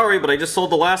really sorry, but I just sold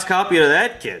the last copy to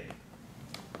that kid.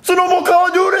 So no more Call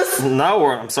of Duty? No,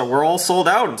 we're all sold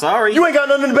out. I'm sorry. You ain't got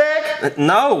nothing in the bag?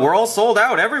 No, we're all sold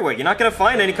out everywhere. You're not gonna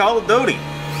find any Call of Duty.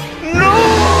 No!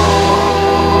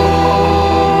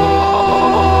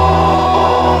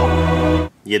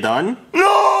 You done? No!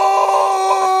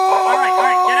 All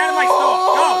right, get out of my store.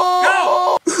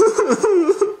 Go!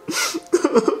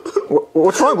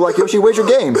 What's wrong, Black Yoshi? Where's your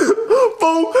game?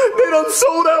 Folks, they done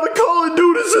sold out of Call of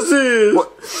Duty this is.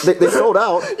 What? They sold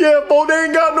out? Yeah, folks, they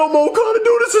ain't got no more Call of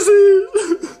Duty this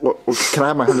is. Can I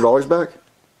have my $100 back?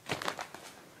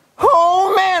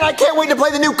 Oh man, I can't wait to play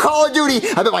the new Call of Duty.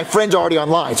 I bet my friend's already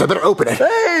online, so I better open it.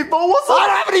 Hey, folks, what's up? I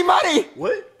don't have any money.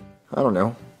 What? I don't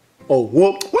know. Oh,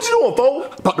 what you doing,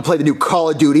 folks? About to play the new Call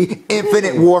of Duty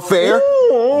Infinite Warfare.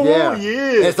 Oh, yeah.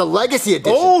 yeah. It's the Legacy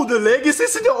Edition. Oh, the Legacy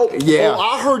Edition? Oh, yeah. Oh,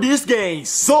 I heard this game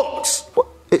sucks. What?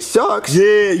 It sucks.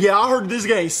 Yeah, I heard this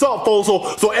game sucks, folks.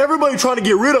 So everybody trying to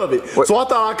get rid of it. What? So I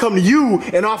thought I'd come to you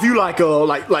and offer you like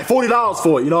 $40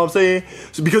 for it. You know what I'm saying?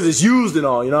 So because it's used and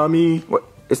all. You know what I mean? What?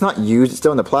 It's not used. It's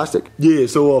still in the plastic. Yeah.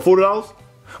 So $40.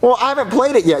 Well, I haven't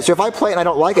played it yet, so if I play it and I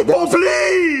don't like it, then Oh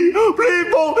please,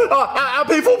 folks! I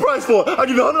pay full price for it. I'll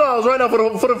give you $100 right now for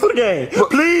the game.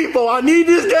 Please, folks, I need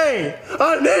this game.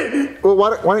 I need it. Well,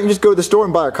 why don't you just go to the store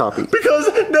and buy a copy? Because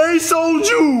they sold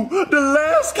you the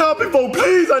last copy, folks.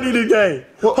 Please, I need this game.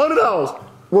 $100.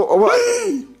 Well,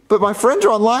 Please. but my friends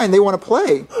are online. They want to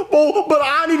play. Oh, but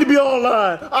I need to be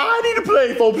online. I need to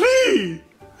play, folks. Please.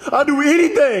 I do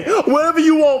anything. Whatever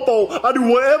you want, folks. I do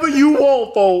whatever you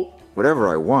want, folks. Whatever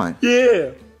I want.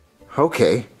 Yeah.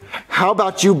 Okay. How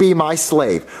about you be my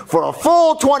slave for a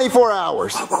full 24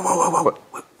 hours? Whoa.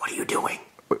 What are you doing?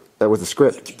 That was the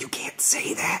script. You can't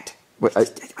say that.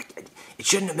 It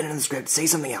shouldn't have been in the script. Say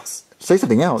something else. Say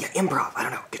something else. Yeah, improv. I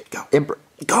don't know. Go.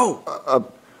 Go.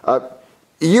 Go.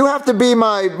 You have to be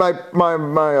my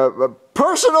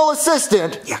personal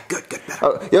assistant. Yeah, good,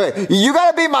 better. You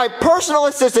gotta be my personal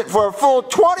assistant for a full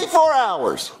 24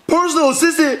 hours. Personal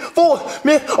assistant?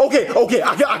 Man, okay,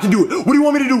 I can do it. What do you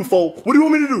want me to do, folks? What do you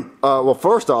want me to do? Well,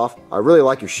 first off, I really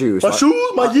like your shoes. My shoes?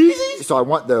 My Yeezys? So I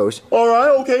want those. All right,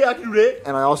 okay, I can do that.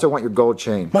 And I also want your gold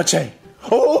chain. My chain.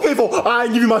 Oh, okay, folks. I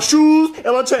give you my shoes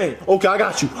and my chain. Okay, I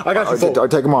got you, folks. I'll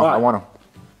take them off. Right. I want them.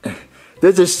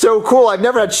 This is so cool. I've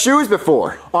never had shoes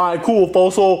before. All right, cool,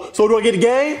 folks. So do I get the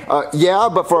game? Yeah,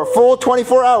 but for a full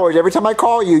 24 hours, every time I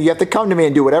call you, you have to come to me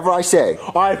and do whatever I say.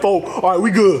 All right, folks. All right, we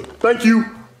good. Thank you.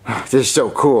 This is so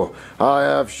cool. I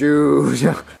have shoes.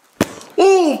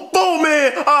 Oh,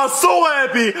 man, I'm so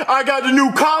happy. I got the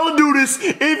new Call of Duty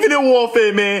Infinite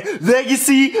Warfare, man.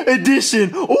 Legacy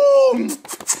Edition. Oh,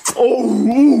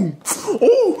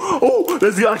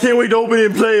 let's go. I can't wait to open it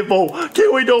and play it, folks.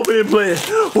 Can't wait to open it and play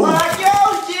it. Black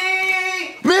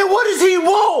Yoshi! Man, what does he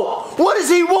want? What does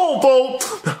he want,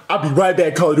 folks? I'll be right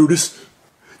back, Call of Duty.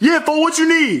 Yeah, folks, what you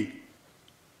need?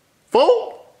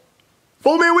 Folks?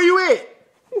 Folks, man, where you at?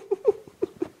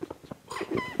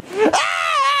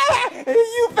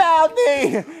 You found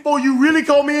me! Oh, you really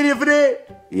called me in here for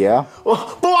that? Yeah? Boy,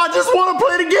 I just want to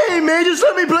play the game, man. Just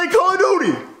let me play Call of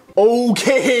Duty.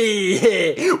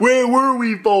 Okay, where were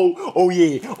we, folks? Oh,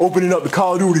 yeah, opening up the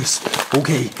Call of Duty.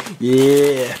 Okay,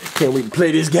 yeah, can't wait to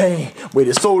play this game.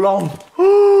 Waited so long.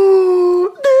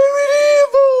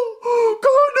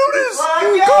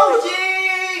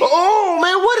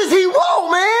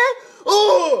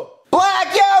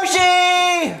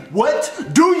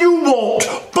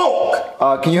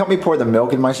 Can you help me pour the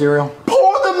milk in my cereal?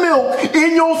 Pour the milk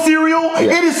in your cereal?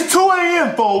 Yeah. It is 2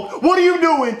 a.m., folk. What are you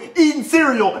doing eating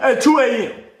cereal at 2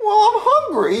 a.m.? Well, I'm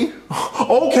hungry.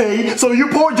 Okay, so you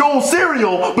poured your own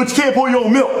cereal, but you can't pour your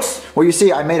own milks. Well, you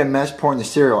see, I made a mess pouring the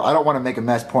cereal. I don't want to make a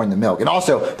mess pouring the milk. And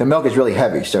also, the milk is really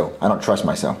heavy, so I don't trust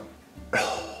myself.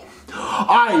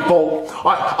 Alright, folk.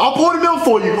 Alright, I'll pour the milk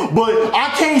for you, but I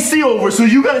can't see over, so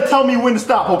you gotta tell me when to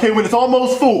stop, okay? When it's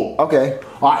almost full. Okay.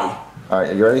 Alright. All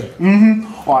right, you ready? Mm-hmm.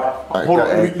 Alright, hold go on.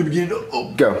 ahead. Let me get it up.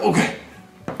 Oh, Go. Okay.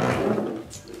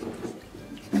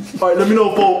 Alright, let me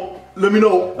know, folk. Let me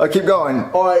know. Keep going.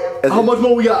 Alright, how much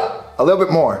more we got? A little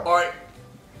bit more. Alright.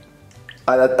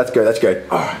 That's good, that's good.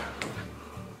 Pour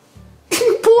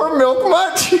milk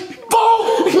much? Bo,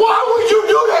 why would you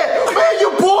do that? Man, you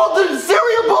poured the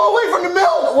cereal bowl away from the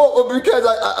milk. Well, because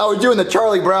I was doing the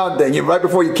Charlie Brown thing. Right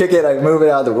before you kick it, I move it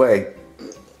out of the way.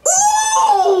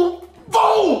 Oh,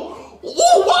 Bo!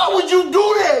 Oh, why would you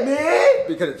do that, man?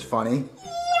 Because it's funny.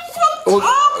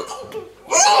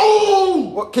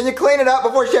 Oh! Well, can you clean it up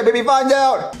before Chef Baby finds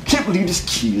out? Can't believe this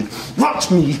kid watched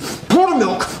me pour the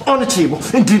milk on the table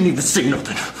and didn't even say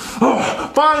nothing.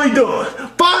 Oh, finally done.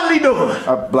 Finally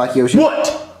done. Black Yoshi.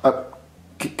 What?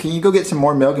 Can you go get some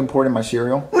more milk and pour it in my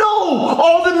cereal? No!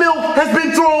 All the milk has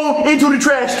been thrown into the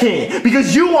trash can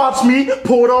because you watched me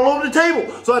pour it all over the table.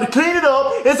 So I had to clean it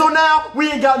up, and so now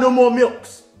we ain't got no more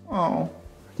milks. Oh.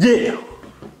 Yeah.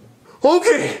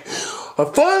 Okay. I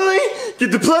finally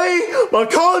get to play my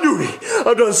Call of Duty.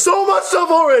 I've done so much stuff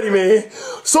already, man.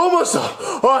 So much stuff.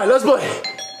 Alright, let's play.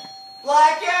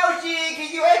 Black Yoshi,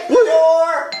 can you open the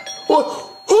door? What?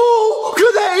 Who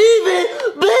could that even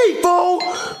be, fool?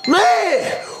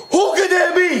 Man, who could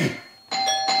that be?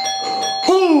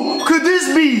 Who could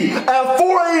this be at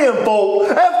 4 a.m., fool?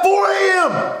 At 4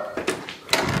 a.m.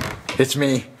 It's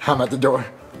me. I'm at the door.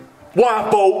 Why,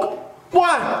 folk?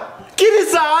 Why? Get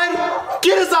inside!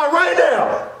 Get inside right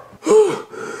now!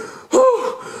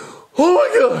 Oh my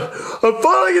god! I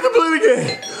finally get to play the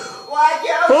game! Black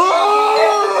Yoshi,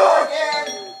 Oh! again.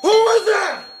 Who is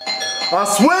that? I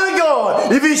swear to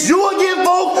God, if it's you again,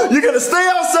 folk, you're gonna stay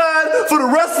outside for the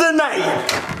rest of the night!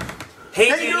 Hey,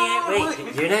 Junior,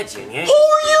 wait, you're not Junior. Who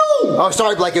are you? Oh,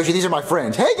 sorry, Black Yoshi. These are my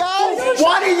friends. Hey, guys!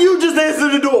 Why didn't you just answer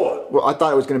the door? Well, I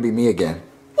thought it was going to be me again.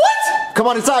 What? Come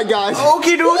on inside, guys.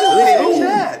 Okay, dude. Who's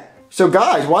that? So,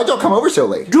 guys, why'd y'all come over so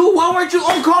late? Dude, why weren't you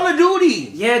on Call of Duty?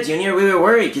 Yeah, Junior, we were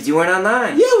worried because you weren't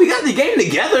online. Yeah, we got the game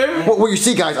together. Well, you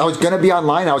see, guys, I was going to be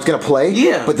online. I was going to play.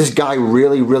 Yeah. But this guy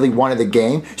really, really wanted the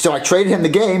game. So I traded him the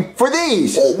game for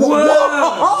these.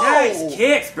 Whoa! Nice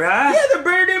kicks, bruh. Yeah, they're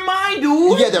better than mine,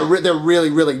 dude. Yeah, they're really,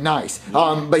 really nice.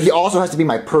 But he also has to be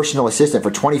my personal assistant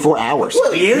for 24 hours.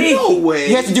 Really? No way.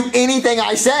 He has to do anything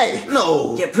I say.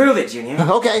 No. Yeah, prove it, Junior.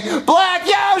 Okay, Black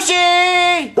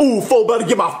Yoshi! Ooh, folk, about to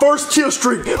get my first kill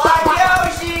streak. Black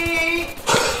Yoshi!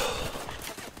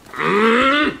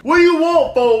 What do you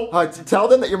want, folk? Tell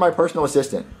them that you're my personal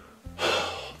assistant.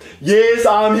 Yes,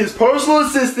 I'm his personal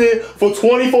assistant for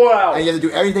 24 hours. And you have to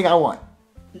do everything I want.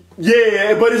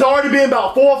 Yeah, but it's already been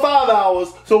about 4 or 5 hours,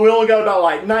 so we only got about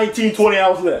like 19, 20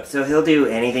 hours left. So he'll do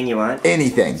anything you want?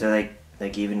 Anything. So like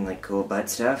even like cool butt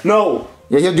stuff? No.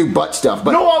 Yeah, he'll do butt stuff.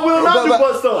 But No, I will not do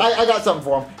butt stuff. I got something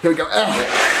for him. Here we go.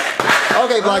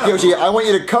 Okay, Black Yoshi, I want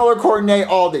you to color coordinate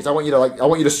all these. I want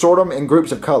you to sort them in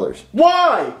groups of colors.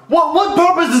 Why? What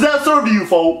purpose does that serve to you,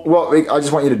 folk? Well, I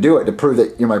just want you to do it to prove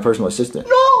that you're my personal assistant.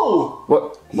 No!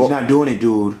 What? He's not doing it,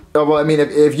 dude. Well, I mean,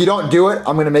 if you don't do it,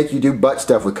 I'm gonna make you do butt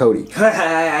stuff with Cody.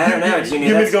 I don't know, Junior.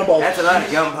 Give me the gumballs. That's a lot of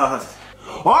gumballs.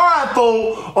 Alright,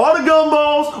 folk. All the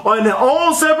gumballs are in their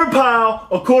own separate pile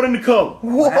according to color.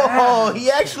 Whoa,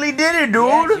 he actually did it, dude.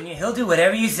 Yeah, Junior, he'll do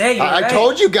whatever you say. You're I right.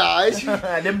 told you guys.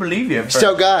 I didn't believe you.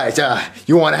 So, guys,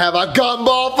 you want to have a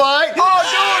gumball fight?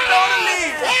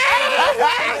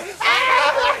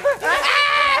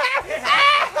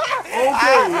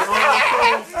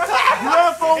 You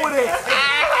have fun with it.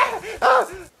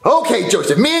 Okay,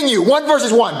 Joseph, me and you, 1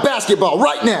 versus 1, basketball,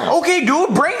 right now. Okay,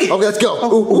 dude, bring it. Okay, let's go.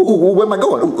 Ooh, where am I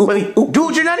going? Ooh.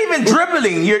 Dude, you're not even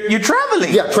dribbling. You're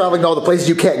traveling. Yeah, traveling to all the places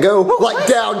you can't go, like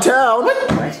downtown.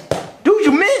 Dude,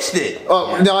 you missed it.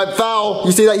 Oh, no, I'm foul.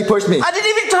 You see that? You pushed me. I didn't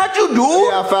even touch you, dude.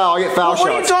 Yeah, foul. I get foul What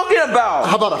are you shots. talking about?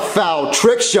 How about a foul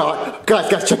trick shot? Guys,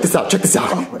 check this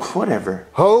out. Whatever.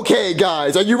 Okay,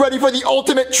 guys, are you ready for the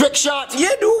ultimate trick shot? Yeah,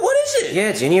 dude, what is it?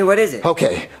 Yeah, Junior, what is it?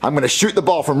 Okay, I'm gonna shoot the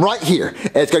ball from right here,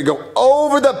 and it's gonna go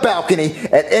over the balcony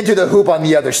and into the hoop on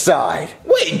the other side.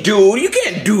 Wait, dude, you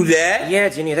can't do that. Yeah,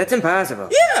 Junior, that's impossible.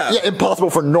 Yeah. Yeah, impossible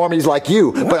for normies like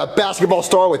you, but a basketball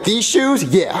star with these shoes,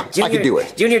 yeah, Junior, I can do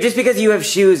it. Junior, just because you have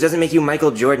shoes doesn't make you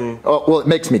Michael Jordan. Oh, well, it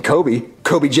makes me Kobe.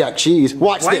 Kobe Jack cheese.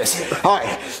 Watch this. All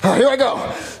right, here I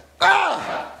go.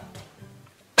 Ah!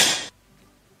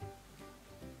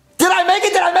 Did I make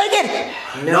it? Did I make it?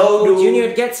 No, dude.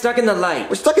 Junior, get stuck in the light.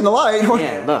 We're stuck in the light.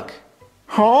 Yeah, look.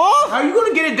 Huh? How you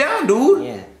gonna get it down, dude?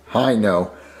 Yeah. I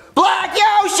know. Black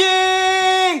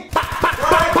Yoshi!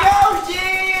 Black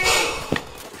Yoshi!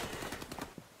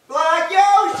 Black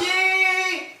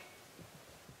Yoshi!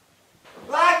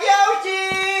 Black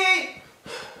Yoshi!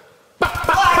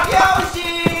 Black Yoshi! Black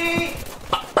Yoshi!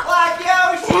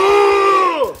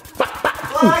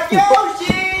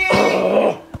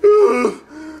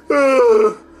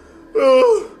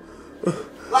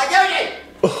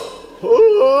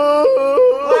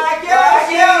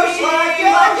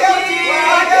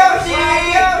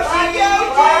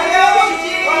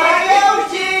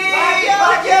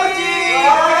 Black Yoshi!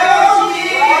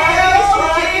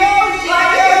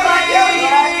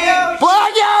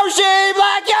 Black Yoshi!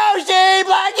 Black Yoshi!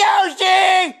 Black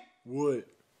Yoshi!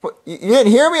 What? You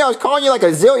didn't hear me? I was calling you like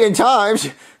a zillion times.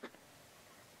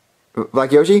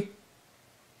 Black Yoshi?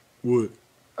 What?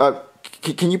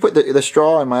 Can you put the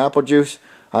straw in my apple juice?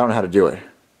 I don't know how to do it.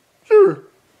 Sure.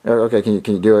 Okay, can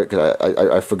you do it? Because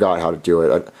I forgot how to do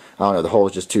it. I don't know, the hole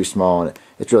is just too small and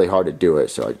it's really hard to do it.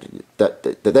 So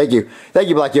thank you. Thank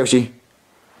you, Black Yoshi.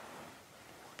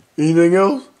 Anything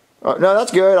else? No,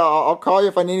 that's good. I'll call you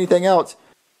if I need anything else.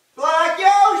 Black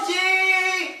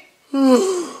Yoshi!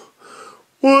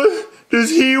 What does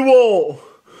he want?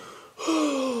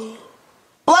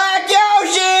 Black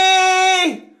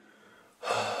Yoshi!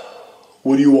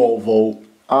 What do you want, Volt?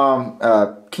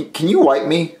 Can you wipe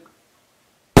me?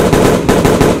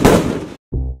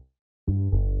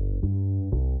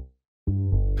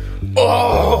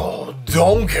 Oh,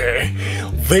 donkey.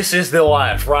 This is the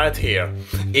life right here.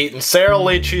 Eating Sara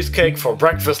Lee cheesecake for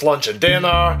breakfast, lunch, and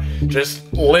dinner.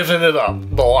 Just living it up.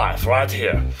 The life right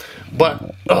here.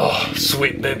 But, oh,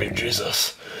 sweet baby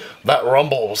Jesus. That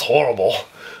rumble was horrible.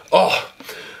 Oh,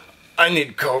 I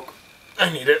need Coke. I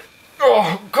need it.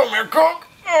 Oh, come here, Coke.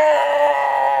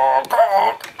 Oh,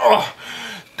 Coke. Oh,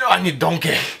 I need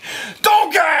donkey.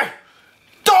 Donkey!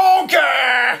 Donkey!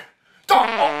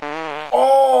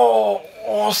 Oh,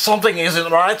 something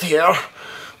isn't right here.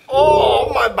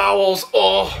 Oh, my bowels.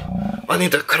 Oh, I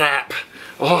need the crap.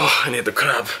 Oh, I need the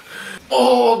crap.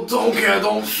 Oh, donkey, I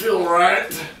don't feel right.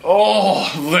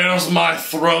 Oh, there's my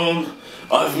throne.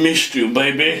 I've missed you,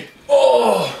 baby.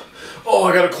 Oh,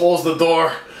 I gotta close the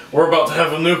door. We're about to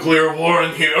have a nuclear war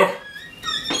in here.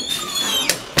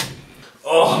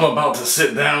 Oh, I'm about to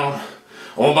sit down.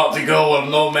 I'm about to go where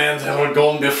no man's ever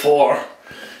gone before.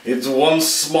 It's one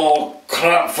small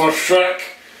crap for Shrek,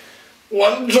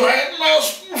 one giant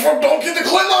mess for Donkey to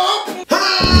clean up.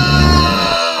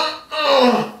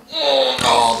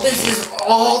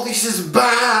 This is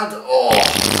bad. Oh,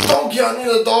 Donkey, I need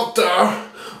a doctor.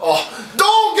 Oh,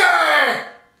 Donkey!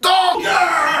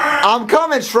 I'm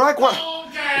coming, Shrek. What?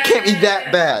 It can't be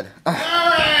that bad.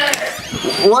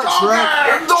 What, Shrek?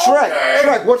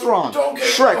 Shrek, what's wrong?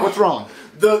 Shrek, what's wrong?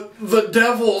 The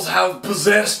devils have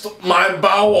possessed my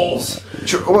bowels.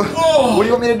 What do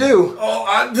you want me to do?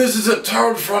 Oh, this is a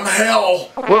turd from hell.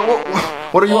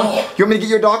 What do you want? You want me to get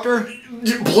you a doctor?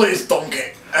 Please,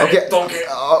 Donkey. Okay. Donkey.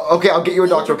 Okay, I'll get you a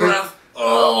doctor, okay?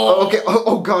 Okay.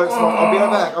 Oh, God, it's wrong.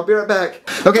 I'll be right back.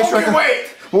 Okay, Donkey, Shrek. wait.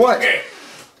 What? Okay.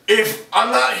 If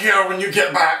I'm not here when you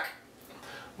get back,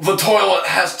 the toilet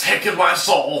has taken my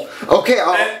soul. Okay,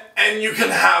 and you can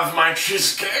have my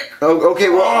cheesecake. Okay,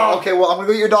 well, I'm gonna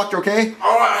go get your doctor, okay?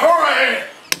 Alright, hurry!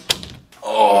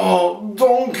 Oh,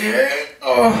 Donkey.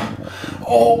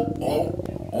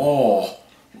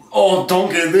 Oh,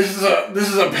 Donkey, this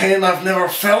is a pain I've never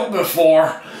felt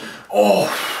before. Oh,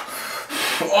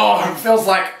 it feels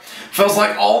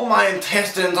like all my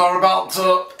intestines are about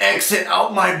to exit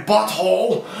out my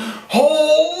butthole.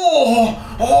 Oh,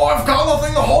 I've got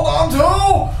nothing to hold on to.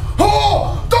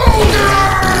 Oh, Donkey!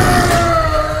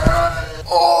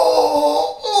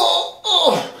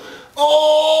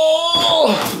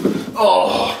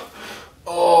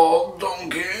 Oh,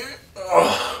 Donkey.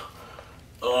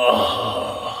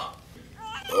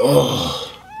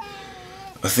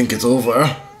 I think it's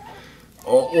over.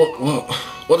 Oh,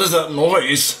 what is that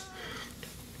noise?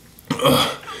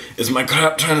 Is my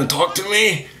crap trying to talk to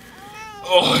me?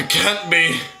 Oh, it can't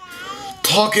be.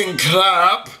 Talking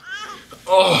crap.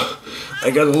 Oh,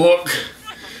 I gotta look.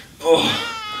 Oh,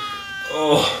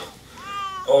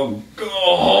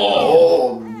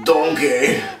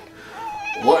 Donkey.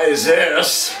 What is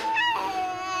this?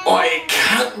 Oh, it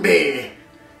can't be.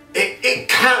 It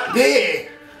can't be.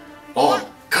 Oh,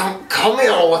 come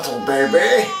here, little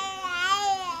baby.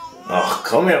 Oh,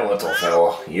 come here, little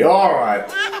fella. You alright?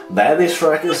 Daddy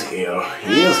Shrek is here.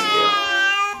 He is here.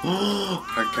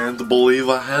 I can't believe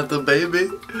I had the baby.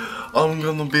 I'm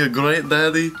gonna be a great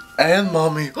daddy and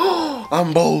mommy.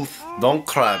 I'm both. Don't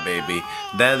cry, baby.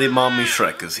 Daddy Mommy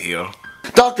Shrek is here.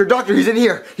 Doctor, he's in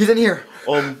here. He's in here.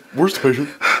 Where's the patient?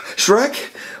 Shrek?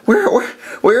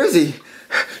 Where is he?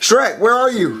 Shrek, where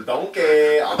are you?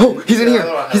 Okay. Oh, he's in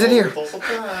here. He's in here.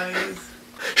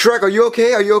 Shrek, are you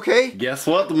okay? Are you okay? Guess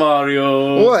what,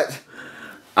 Mario? What?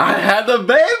 I had a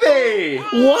baby!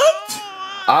 What?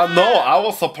 I know, I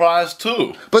was surprised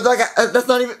too. But like, that's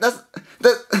not even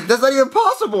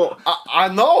possible. I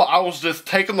know, I was just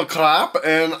taking the crap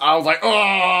and I was like,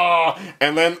 oh,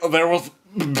 and then there was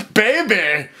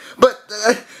baby. But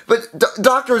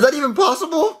doctor, is that even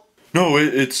possible? No,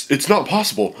 it's not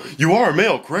possible. You are a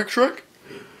male, correct, Shrek?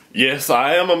 Yes,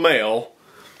 I am a male.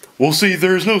 Well, see,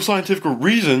 there's no scientific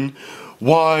reason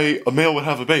why a male would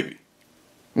have a baby.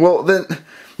 Well, then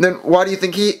why do you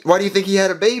think he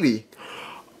had a baby?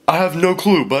 I have no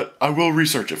clue, but I will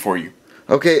research it for you.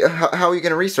 Okay, how are you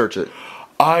gonna research it?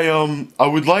 I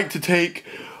would like to take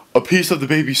a piece of the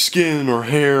baby's skin or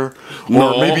hair,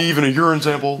 No. or maybe even a urine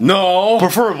sample. No!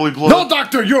 Preferably blood. No,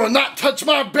 doctor, you will not touch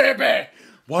my baby!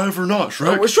 Why ever not,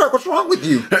 Shrek? Shrek, what's wrong with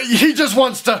you? He just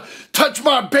wants to touch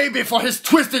my baby for his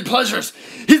twisted pleasures.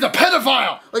 He's a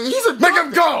pedophile! Like, he's a Make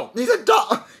him go! He's a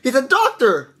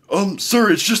doctor! Sir,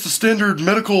 it's just a standard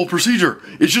medical procedure.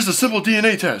 It's just a simple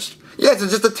DNA test. Yes,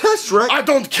 it's just a test, Shrek. I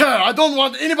don't care. I don't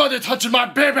want anybody touching my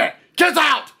baby. Get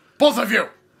out! Both of you!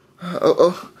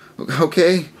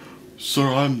 Okay. Sir,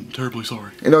 I'm terribly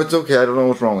sorry. You know, it's okay. I don't know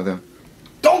what's wrong with him.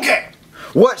 Donkey!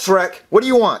 What, Shrek? What do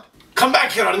you want? Come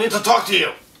back here. I need to talk to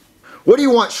you. What do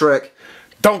you want, Shrek?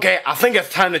 Donkey, I think it's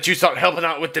time that you start helping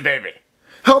out with the baby.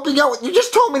 Helping out with... You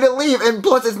just told me to leave, and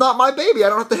plus it's not my baby. I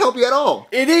don't have to help you at all.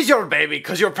 It is your baby,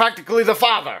 because you're practically the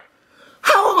father.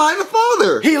 How am I the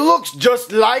father? He looks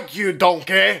just like you,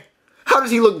 Donkey. How does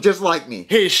he look just like me?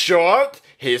 He's short,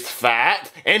 he's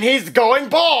fat, and he's going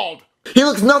bald. He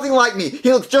looks nothing like me.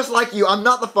 He looks just like you. I'm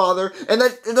not the father, and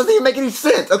it doesn't even make any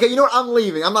sense. Okay, you know what? I'm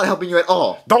leaving. I'm not helping you at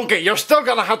all. Donkey, you're still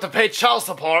gonna have to pay child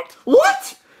support.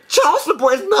 What? Child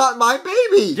support is not my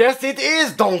baby. Yes, it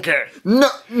is, Donkey. No.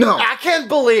 I can't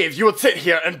believe you would sit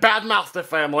here and badmouth the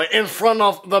family in front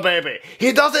of the baby.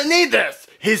 He doesn't need this.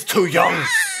 He's too young.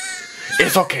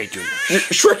 It's okay, Junior.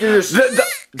 Shrek, you're just...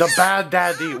 The bad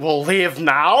daddy will leave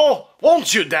now,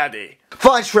 won't you, Daddy?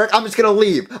 Fine, Shrek, I'm just gonna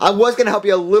leave. I was gonna help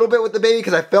you a little bit with the baby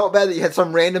because I felt bad that you had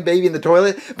some random baby in the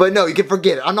toilet, but no, you can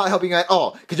forget it. I'm not helping you at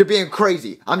all because you're being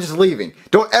crazy. I'm just leaving.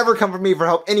 Don't ever come for me for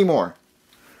help anymore.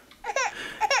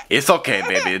 It's okay,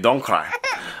 baby, don't cry.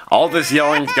 All this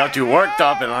yelling's got you worked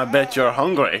up, and I bet you're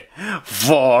hungry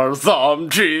for some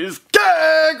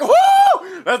cheesecake!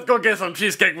 Woo! Let's go get some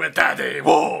cheesecake with Daddy!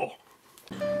 Whoa!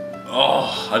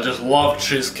 Oh, I just love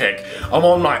cheesecake. I'm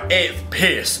on my 8th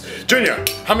piece. Junior,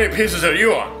 how many pieces are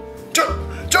you on?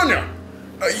 Junior!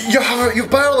 You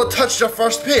barely touched your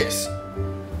first piece.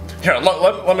 Here,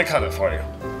 let me cut it for you.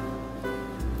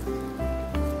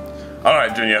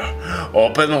 Alright, Junior.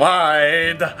 Open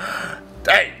wide.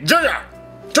 Hey, Junior!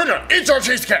 Junior, eat your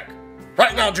cheesecake!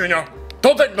 Right now, Junior.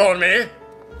 Don't ignore me.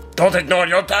 Don't ignore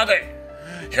your daddy.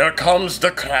 Here comes the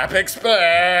Crap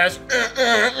Express.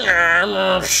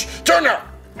 Junior,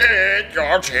 eat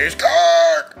your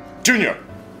cheesecake! Junior,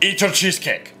 eat your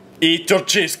cheesecake. Eat your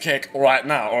cheesecake right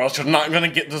now, or else you're not gonna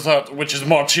get dessert, which is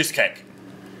more cheesecake.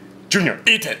 Junior,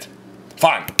 eat it.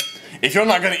 Fine. If you're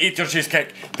not gonna eat your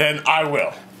cheesecake, then I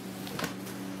will.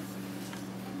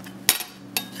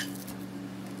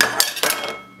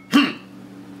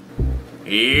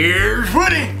 Here's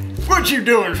Woody. What you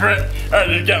doing, Shrek? I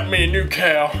just got me a new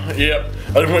cow. Yep,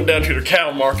 I just went down to the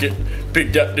cow market,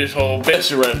 picked up this whole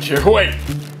Bessie right here. Wait,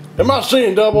 am I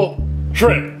seeing double?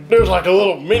 Shrek, there's like a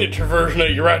little miniature version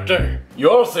of you right there.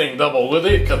 You're seeing double,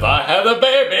 Woody, because I had a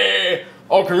baby.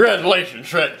 Oh, congratulations,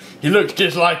 Shrek. He looks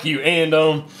just like you, and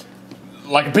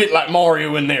like a bit like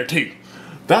Mario in there too.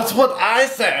 That's what I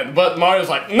said, but Mario's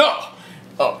like, no.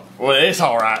 Oh, well, it's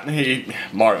alright.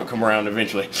 Mario will come around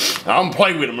eventually. I'm gonna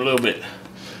play with him a little bit.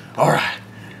 Alright.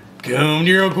 Come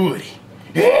to your Uncle Woody.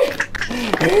 Where's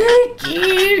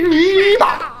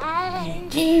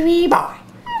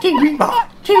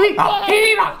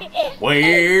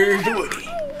the Woody?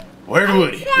 Where's the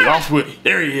Woody? We lost Woody.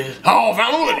 There he is. Oh,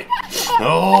 found Woody.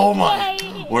 Oh my.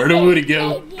 Where'd the Woody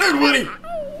go? There's Woody.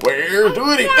 Where's the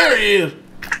Woody? There he is.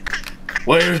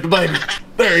 Where's the baby?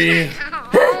 There he is.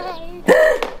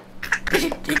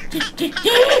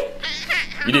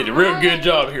 You did a real good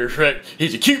job here, Shrek.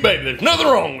 He's a cute baby. There's nothing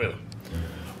wrong with him.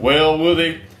 Well,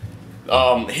 Woody,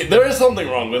 there is something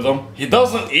wrong with him. He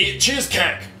doesn't eat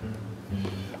cheesecake.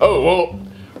 Oh, well,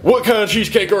 what kind of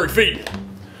cheesecake are you feeding?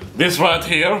 This right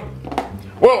here?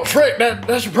 Well, Shrek,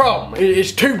 that's the problem.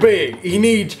 It's too big. He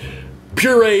needs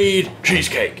pureed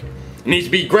cheesecake. It needs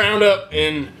to be ground up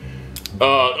in,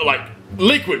 like,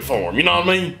 liquid form, you know what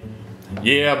I mean?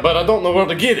 Yeah, but I don't know where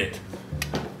to get it.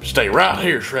 Stay right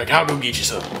here, Shrek. I'll go get you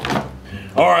some.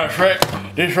 Alright,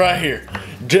 Shrek, this right here.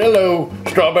 Jell-O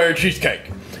strawberry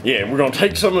cheesecake. Yeah, we're gonna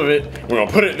take some of it, we're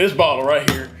gonna put it in this bottle right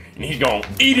here, and he's gonna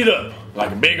eat it up like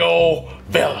a big old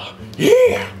fella.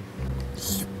 Yeah!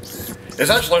 It's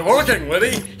actually working,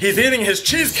 Woody. He's eating his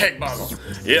cheesecake bottle.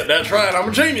 Yeah, that's right, I'm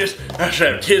a genius. I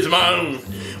should have kids of my own.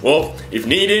 Well, if you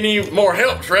need any more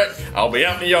help, Shrek, I'll be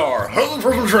out in the yard hunting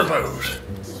for some shrimpos.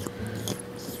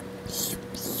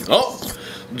 Oh,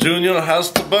 Junior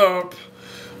has to burp.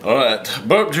 Alright,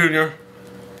 burp, Junior.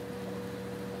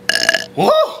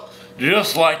 Whoa!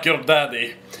 Just like your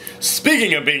daddy.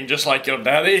 Speaking of being just like your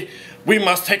daddy, we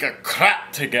must take a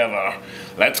crap together.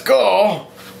 Let's go!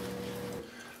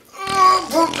 Oh,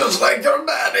 poop just like your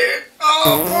daddy.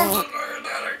 Oh, poop just like your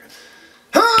daddy.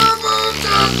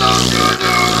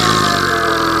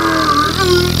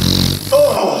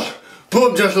 Oh,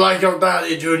 poop just like your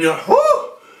daddy, Junior.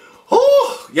 Oh,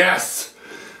 oh, yes.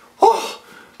 Oh,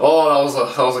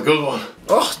 that was a good one.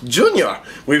 Oh, Junior,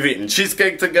 we've eaten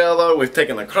cheesecake together, we've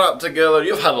taken a crap together,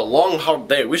 you've had a long, hard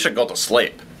day, we should go to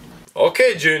sleep.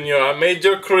 Okay, Junior, I made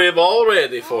your crib all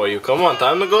ready for you. Come on,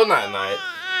 time to go night-night.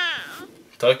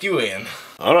 Tuck you in.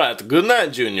 Alright, good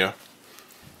night, Junior.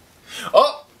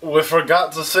 Oh, we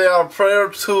forgot to say our prayer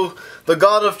to the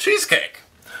God of Cheesecake.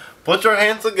 Put your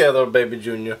hands together, baby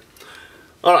Junior.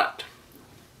 Alright.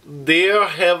 Dear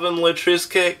Heavenly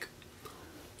Cheesecake,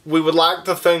 we would like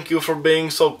to thank you for being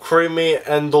so creamy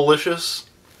and delicious.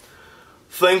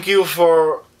 Thank you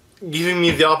for giving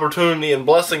me the opportunity and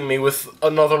blessing me with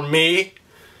another me.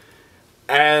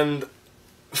 And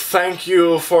thank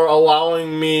you for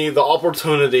allowing me the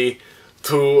opportunity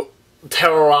to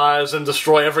terrorize and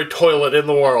destroy every toilet in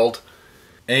the world.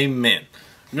 Amen.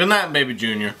 Good night, baby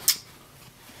Junior.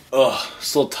 Ugh,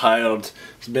 so tired.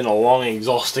 It's been a long,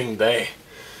 exhausting day.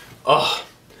 Ugh.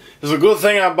 It's a good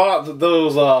thing I bought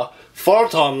those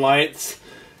Farton lights.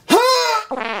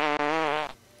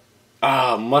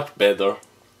 Ah, much better.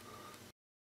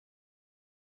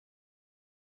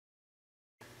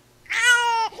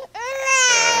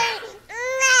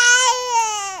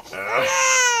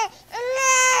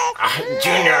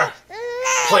 Junior,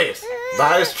 please,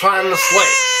 Daddy's trying to sleep.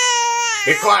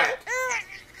 Be quiet.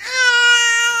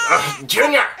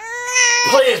 Junior,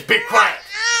 please be quiet.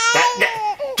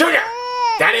 Junior,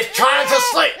 Daddy's trying to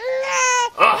sleep.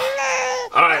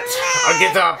 Alright, I'll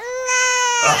get up.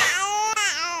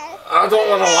 I don't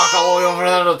want to walk all the way over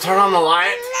there to turn on the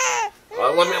light.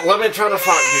 Let me try to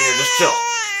fart, Junior. Just chill.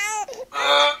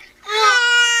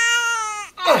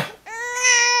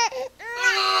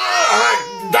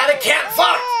 Daddy can't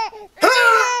fart.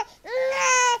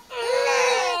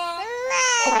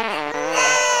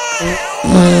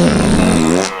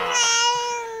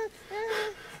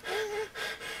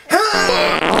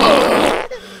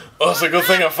 Oh, it's a good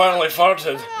thing I finally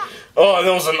farted. Oh, and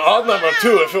it was an odd number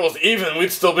too. If it was even,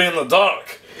 we'd still be in the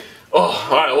dark. Oh,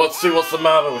 alright, let's see what's the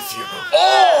matter with you.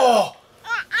 Oh!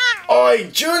 Oi,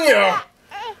 Junior!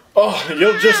 Oh,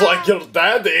 you're just like your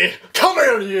daddy. Come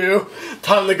here, you!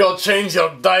 Time to go change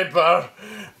your diaper.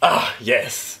 Ah,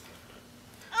 yes.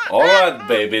 Alright,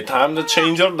 baby, time to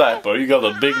change your diaper. You got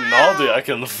a big naughty, I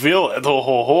can feel it. Oh,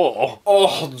 ho, ho.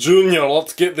 Oh, Junior,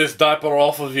 let's get this diaper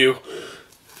off of you.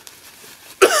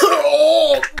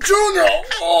 Oh, Junior!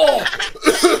 Oh!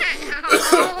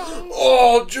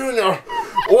 Oh, Junior!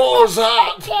 What was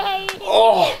that?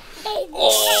 Oh!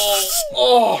 Oh!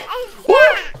 Oh!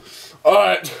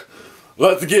 Alright,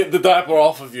 let's get the diaper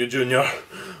off of you, Junior.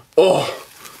 Oh,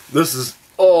 this is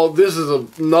a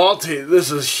naughty. This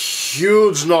is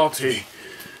huge naughty.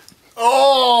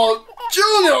 Oh,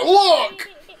 Junior, look!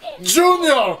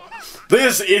 Junior!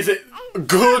 This is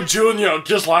good, Junior,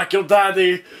 just like your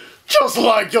daddy. Just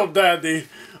like your daddy.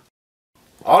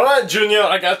 Alright, Junior,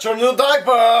 I got your new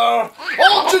diaper.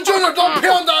 Oh, Junior, don't pee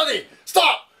on daddy.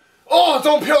 Stop. Oh,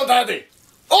 don't pee on daddy.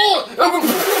 Oh,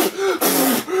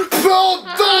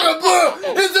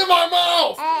 it's in my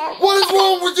mouth. What is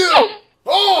wrong with you?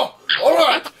 Oh,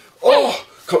 alright. Oh,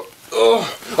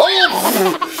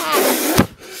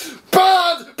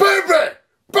 bad baby.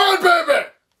 Bad baby.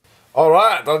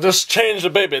 Alright, I'll just change the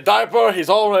baby diaper. He's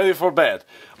all ready for bed.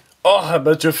 Oh, I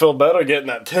bet you feel better getting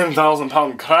that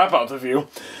 10,000-pound crap out of you.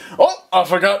 Oh, I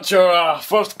forgot your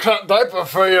first crap diaper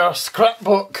for your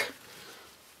scrapbook.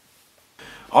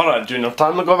 Alright, Junior,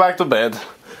 time to go back to bed.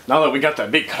 Now that we got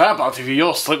that big crap out of you,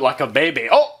 you'll sleep like a baby.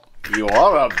 Oh, you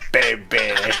are a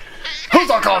baby. Who's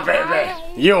not called baby?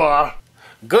 You are.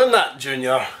 Good night,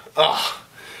 Junior. Oh,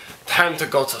 time to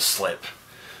go to sleep.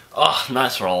 Oh,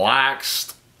 nice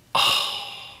relaxed.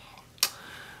 Oh,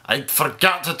 I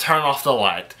forgot to turn off the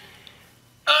light.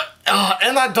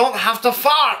 And I don't have to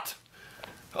fart.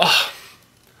 Oh.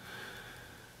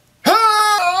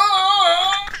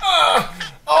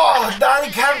 Oh,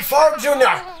 Daddy can't fart,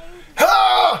 Junior.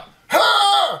 Oh,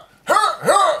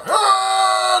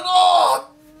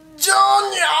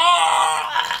 Junior.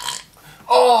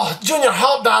 Oh, Junior,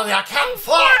 help Daddy, I can't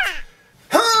fart.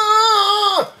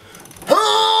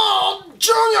 Oh,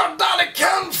 Junior, Daddy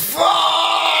can't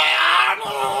fart.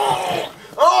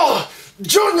 Oh,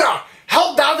 Junior,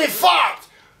 help Daddy fart.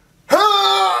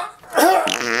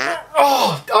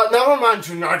 Oh, never mind,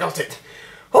 Junior, I got it.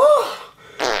 Oh,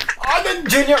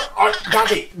 Junior,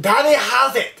 Daddy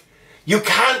has it. You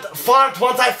can't fart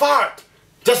once I fart.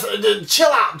 Just chill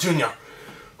out, Junior.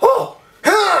 Oh,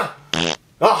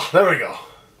 there we go.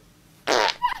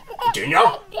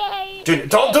 Junior,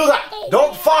 don't do that.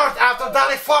 Don't fart after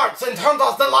Daddy farts and turns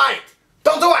off the light.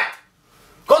 Don't do it.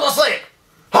 Go to sleep.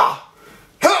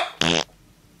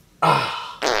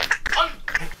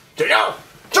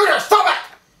 Junior, stop it.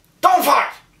 Don't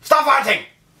fart. Stop farting.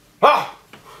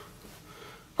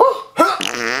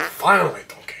 Finally,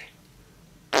 Donkey.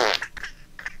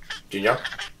 Junior,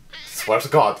 swear to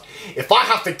God, if I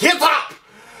have to get up!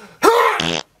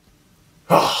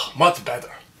 Much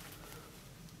better.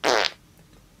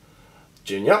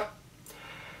 Junior,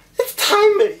 it's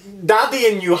time Daddy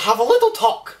and you have a little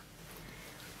talk.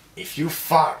 If you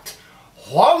fart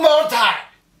one more time,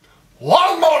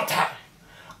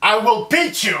 I will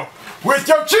beat you with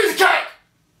your cheesecake!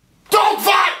 Don't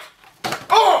fight!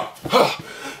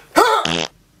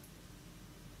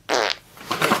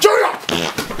 Junior!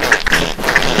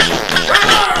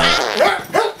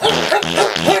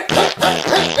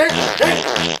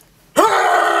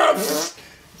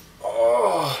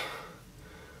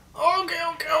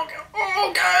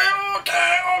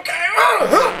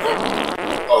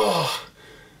 Oh,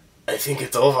 I think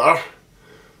it's over.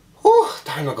 Oh,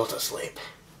 time to go to sleep.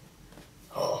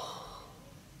 Oh.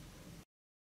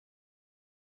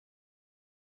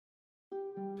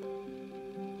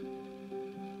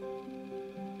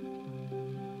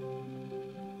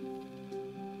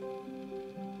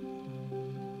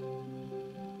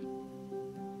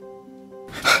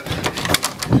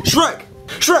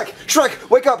 Shrek,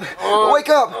 wake up! Wake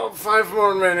up! 5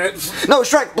 more minutes. No,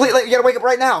 Shrek, please, you gotta wake up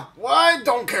right now. Why?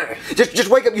 Don't care. Just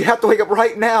wake up. You have to wake up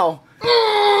right now.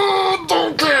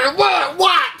 Don't care. What?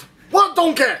 What?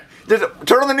 Don't care. Just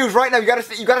turn on the news right now. You gotta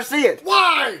see it.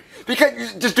 Why?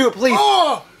 Because just do it, please.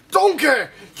 Oh, don't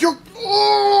care.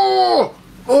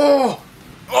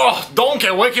 Don't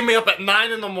care. Waking me up at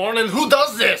 9 in the morning. Who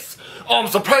does this? Oh, I'm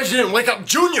surprised you didn't wake up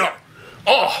Junior.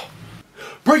 Oh.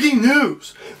 Breaking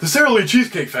news! The Sara Lee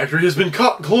Cheesecake Factory has been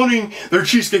caught cloning their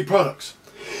cheesecake products.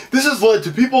 This has led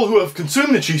to people who have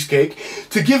consumed the cheesecake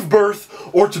to give birth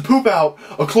or to poop out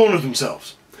a clone of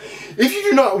themselves. If you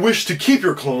do not wish to keep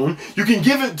your clone, you can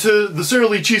give it to the Sara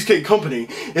Lee Cheesecake Company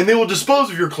and they will dispose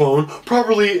of your clone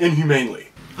properly and humanely.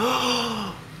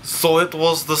 So it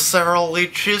was the Sara Lee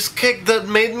Cheesecake that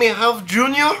made me have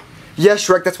Junior? Yes,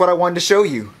 Shrek, that's what I wanted to show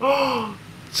you.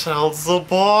 Child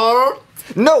support?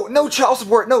 No child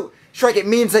support. No, Shrek, it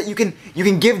means that you can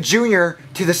give Junior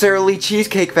to the Sara Lee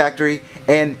Cheesecake Factory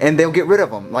and they'll get rid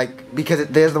of him, like, because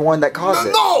they're the one that caused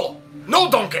it. No,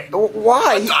 Donkey.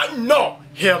 Why? No,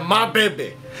 here, my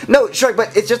baby. No, Shrek,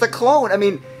 but it's just a clone. I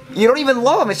mean, you don't even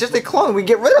love him. It's just a clone. We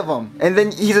get rid of him, and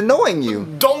then he's annoying you.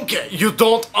 Donkey, you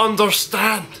don't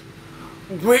understand.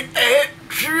 We ate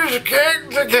cheesecake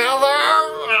together.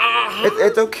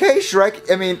 It's okay, Shrek.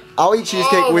 I mean, I'll eat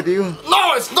cheesecake with you.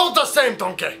 No, it's not the same,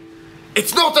 Donkey.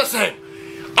 It's not the same.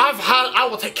 I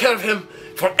will take care of him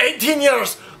for 18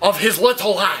 years of his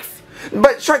little life.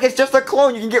 But Shrek, it's just a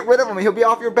clone. You can get rid of him. He'll be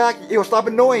off your back. He'll stop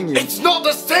annoying you. It's not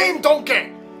the same,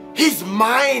 Donkey. He's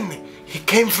mine. He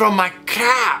came from my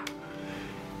crab.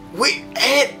 We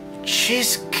ate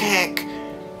cheesecake.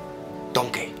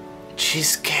 Donkey,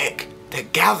 cheesecake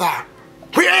together.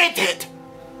 We ate it.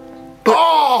 But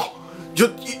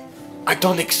I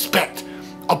don't expect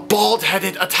a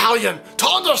bald-headed Italian to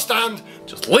understand.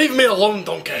 Just leave me alone,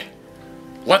 Donkey.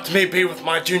 Let me be with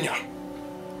my Junior.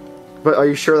 But are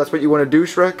you sure that's what you want to do,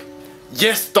 Shrek?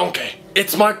 Yes, Donkey.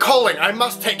 It's my calling. I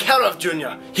must take care of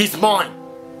Junior. He's mine.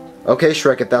 Okay,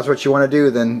 Shrek, if that's what you want to do,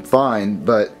 then fine.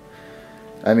 But,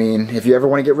 I mean, if you ever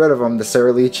want to get rid of him, the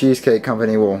Sara Lee Cheesecake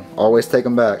Company will always take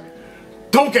him back.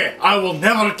 Donkey, I will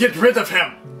never get rid of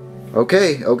him.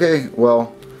 Okay, okay.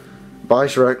 Well, bye,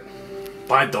 Shrek.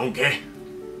 Bye, donkey.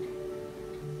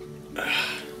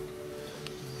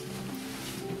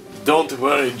 Don't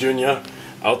worry, Junior.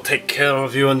 I'll take care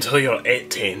of you until you're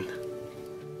 18.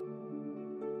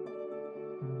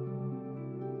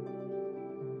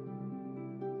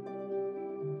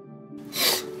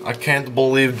 I can't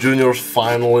believe Junior's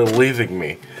finally leaving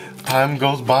me. Time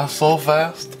goes by so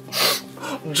fast.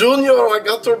 Junior, I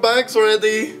got your bags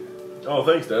ready. Oh,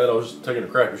 thanks, Dad. I was just taking a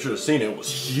crack. You should have seen it. It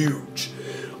was huge.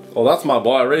 Oh, that's my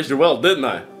boy. I raised you well, didn't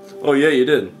I? Oh, yeah, you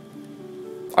did.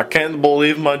 I can't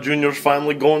believe my Junior's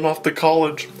finally going off to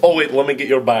college. Oh, wait, let me get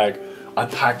your bag. I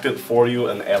packed it for you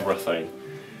and everything.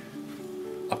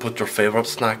 I put your favorite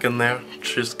snack in there,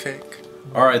 cheesecake.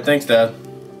 Alright, thanks, Dad.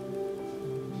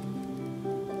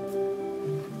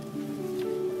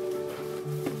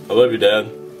 I love you, Dad.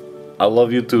 I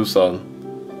love you too, son.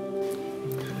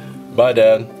 Bye,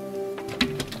 Dad.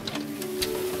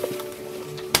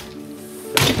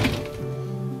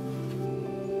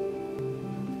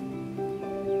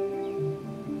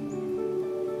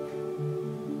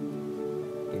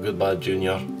 Goodbye,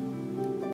 Junior.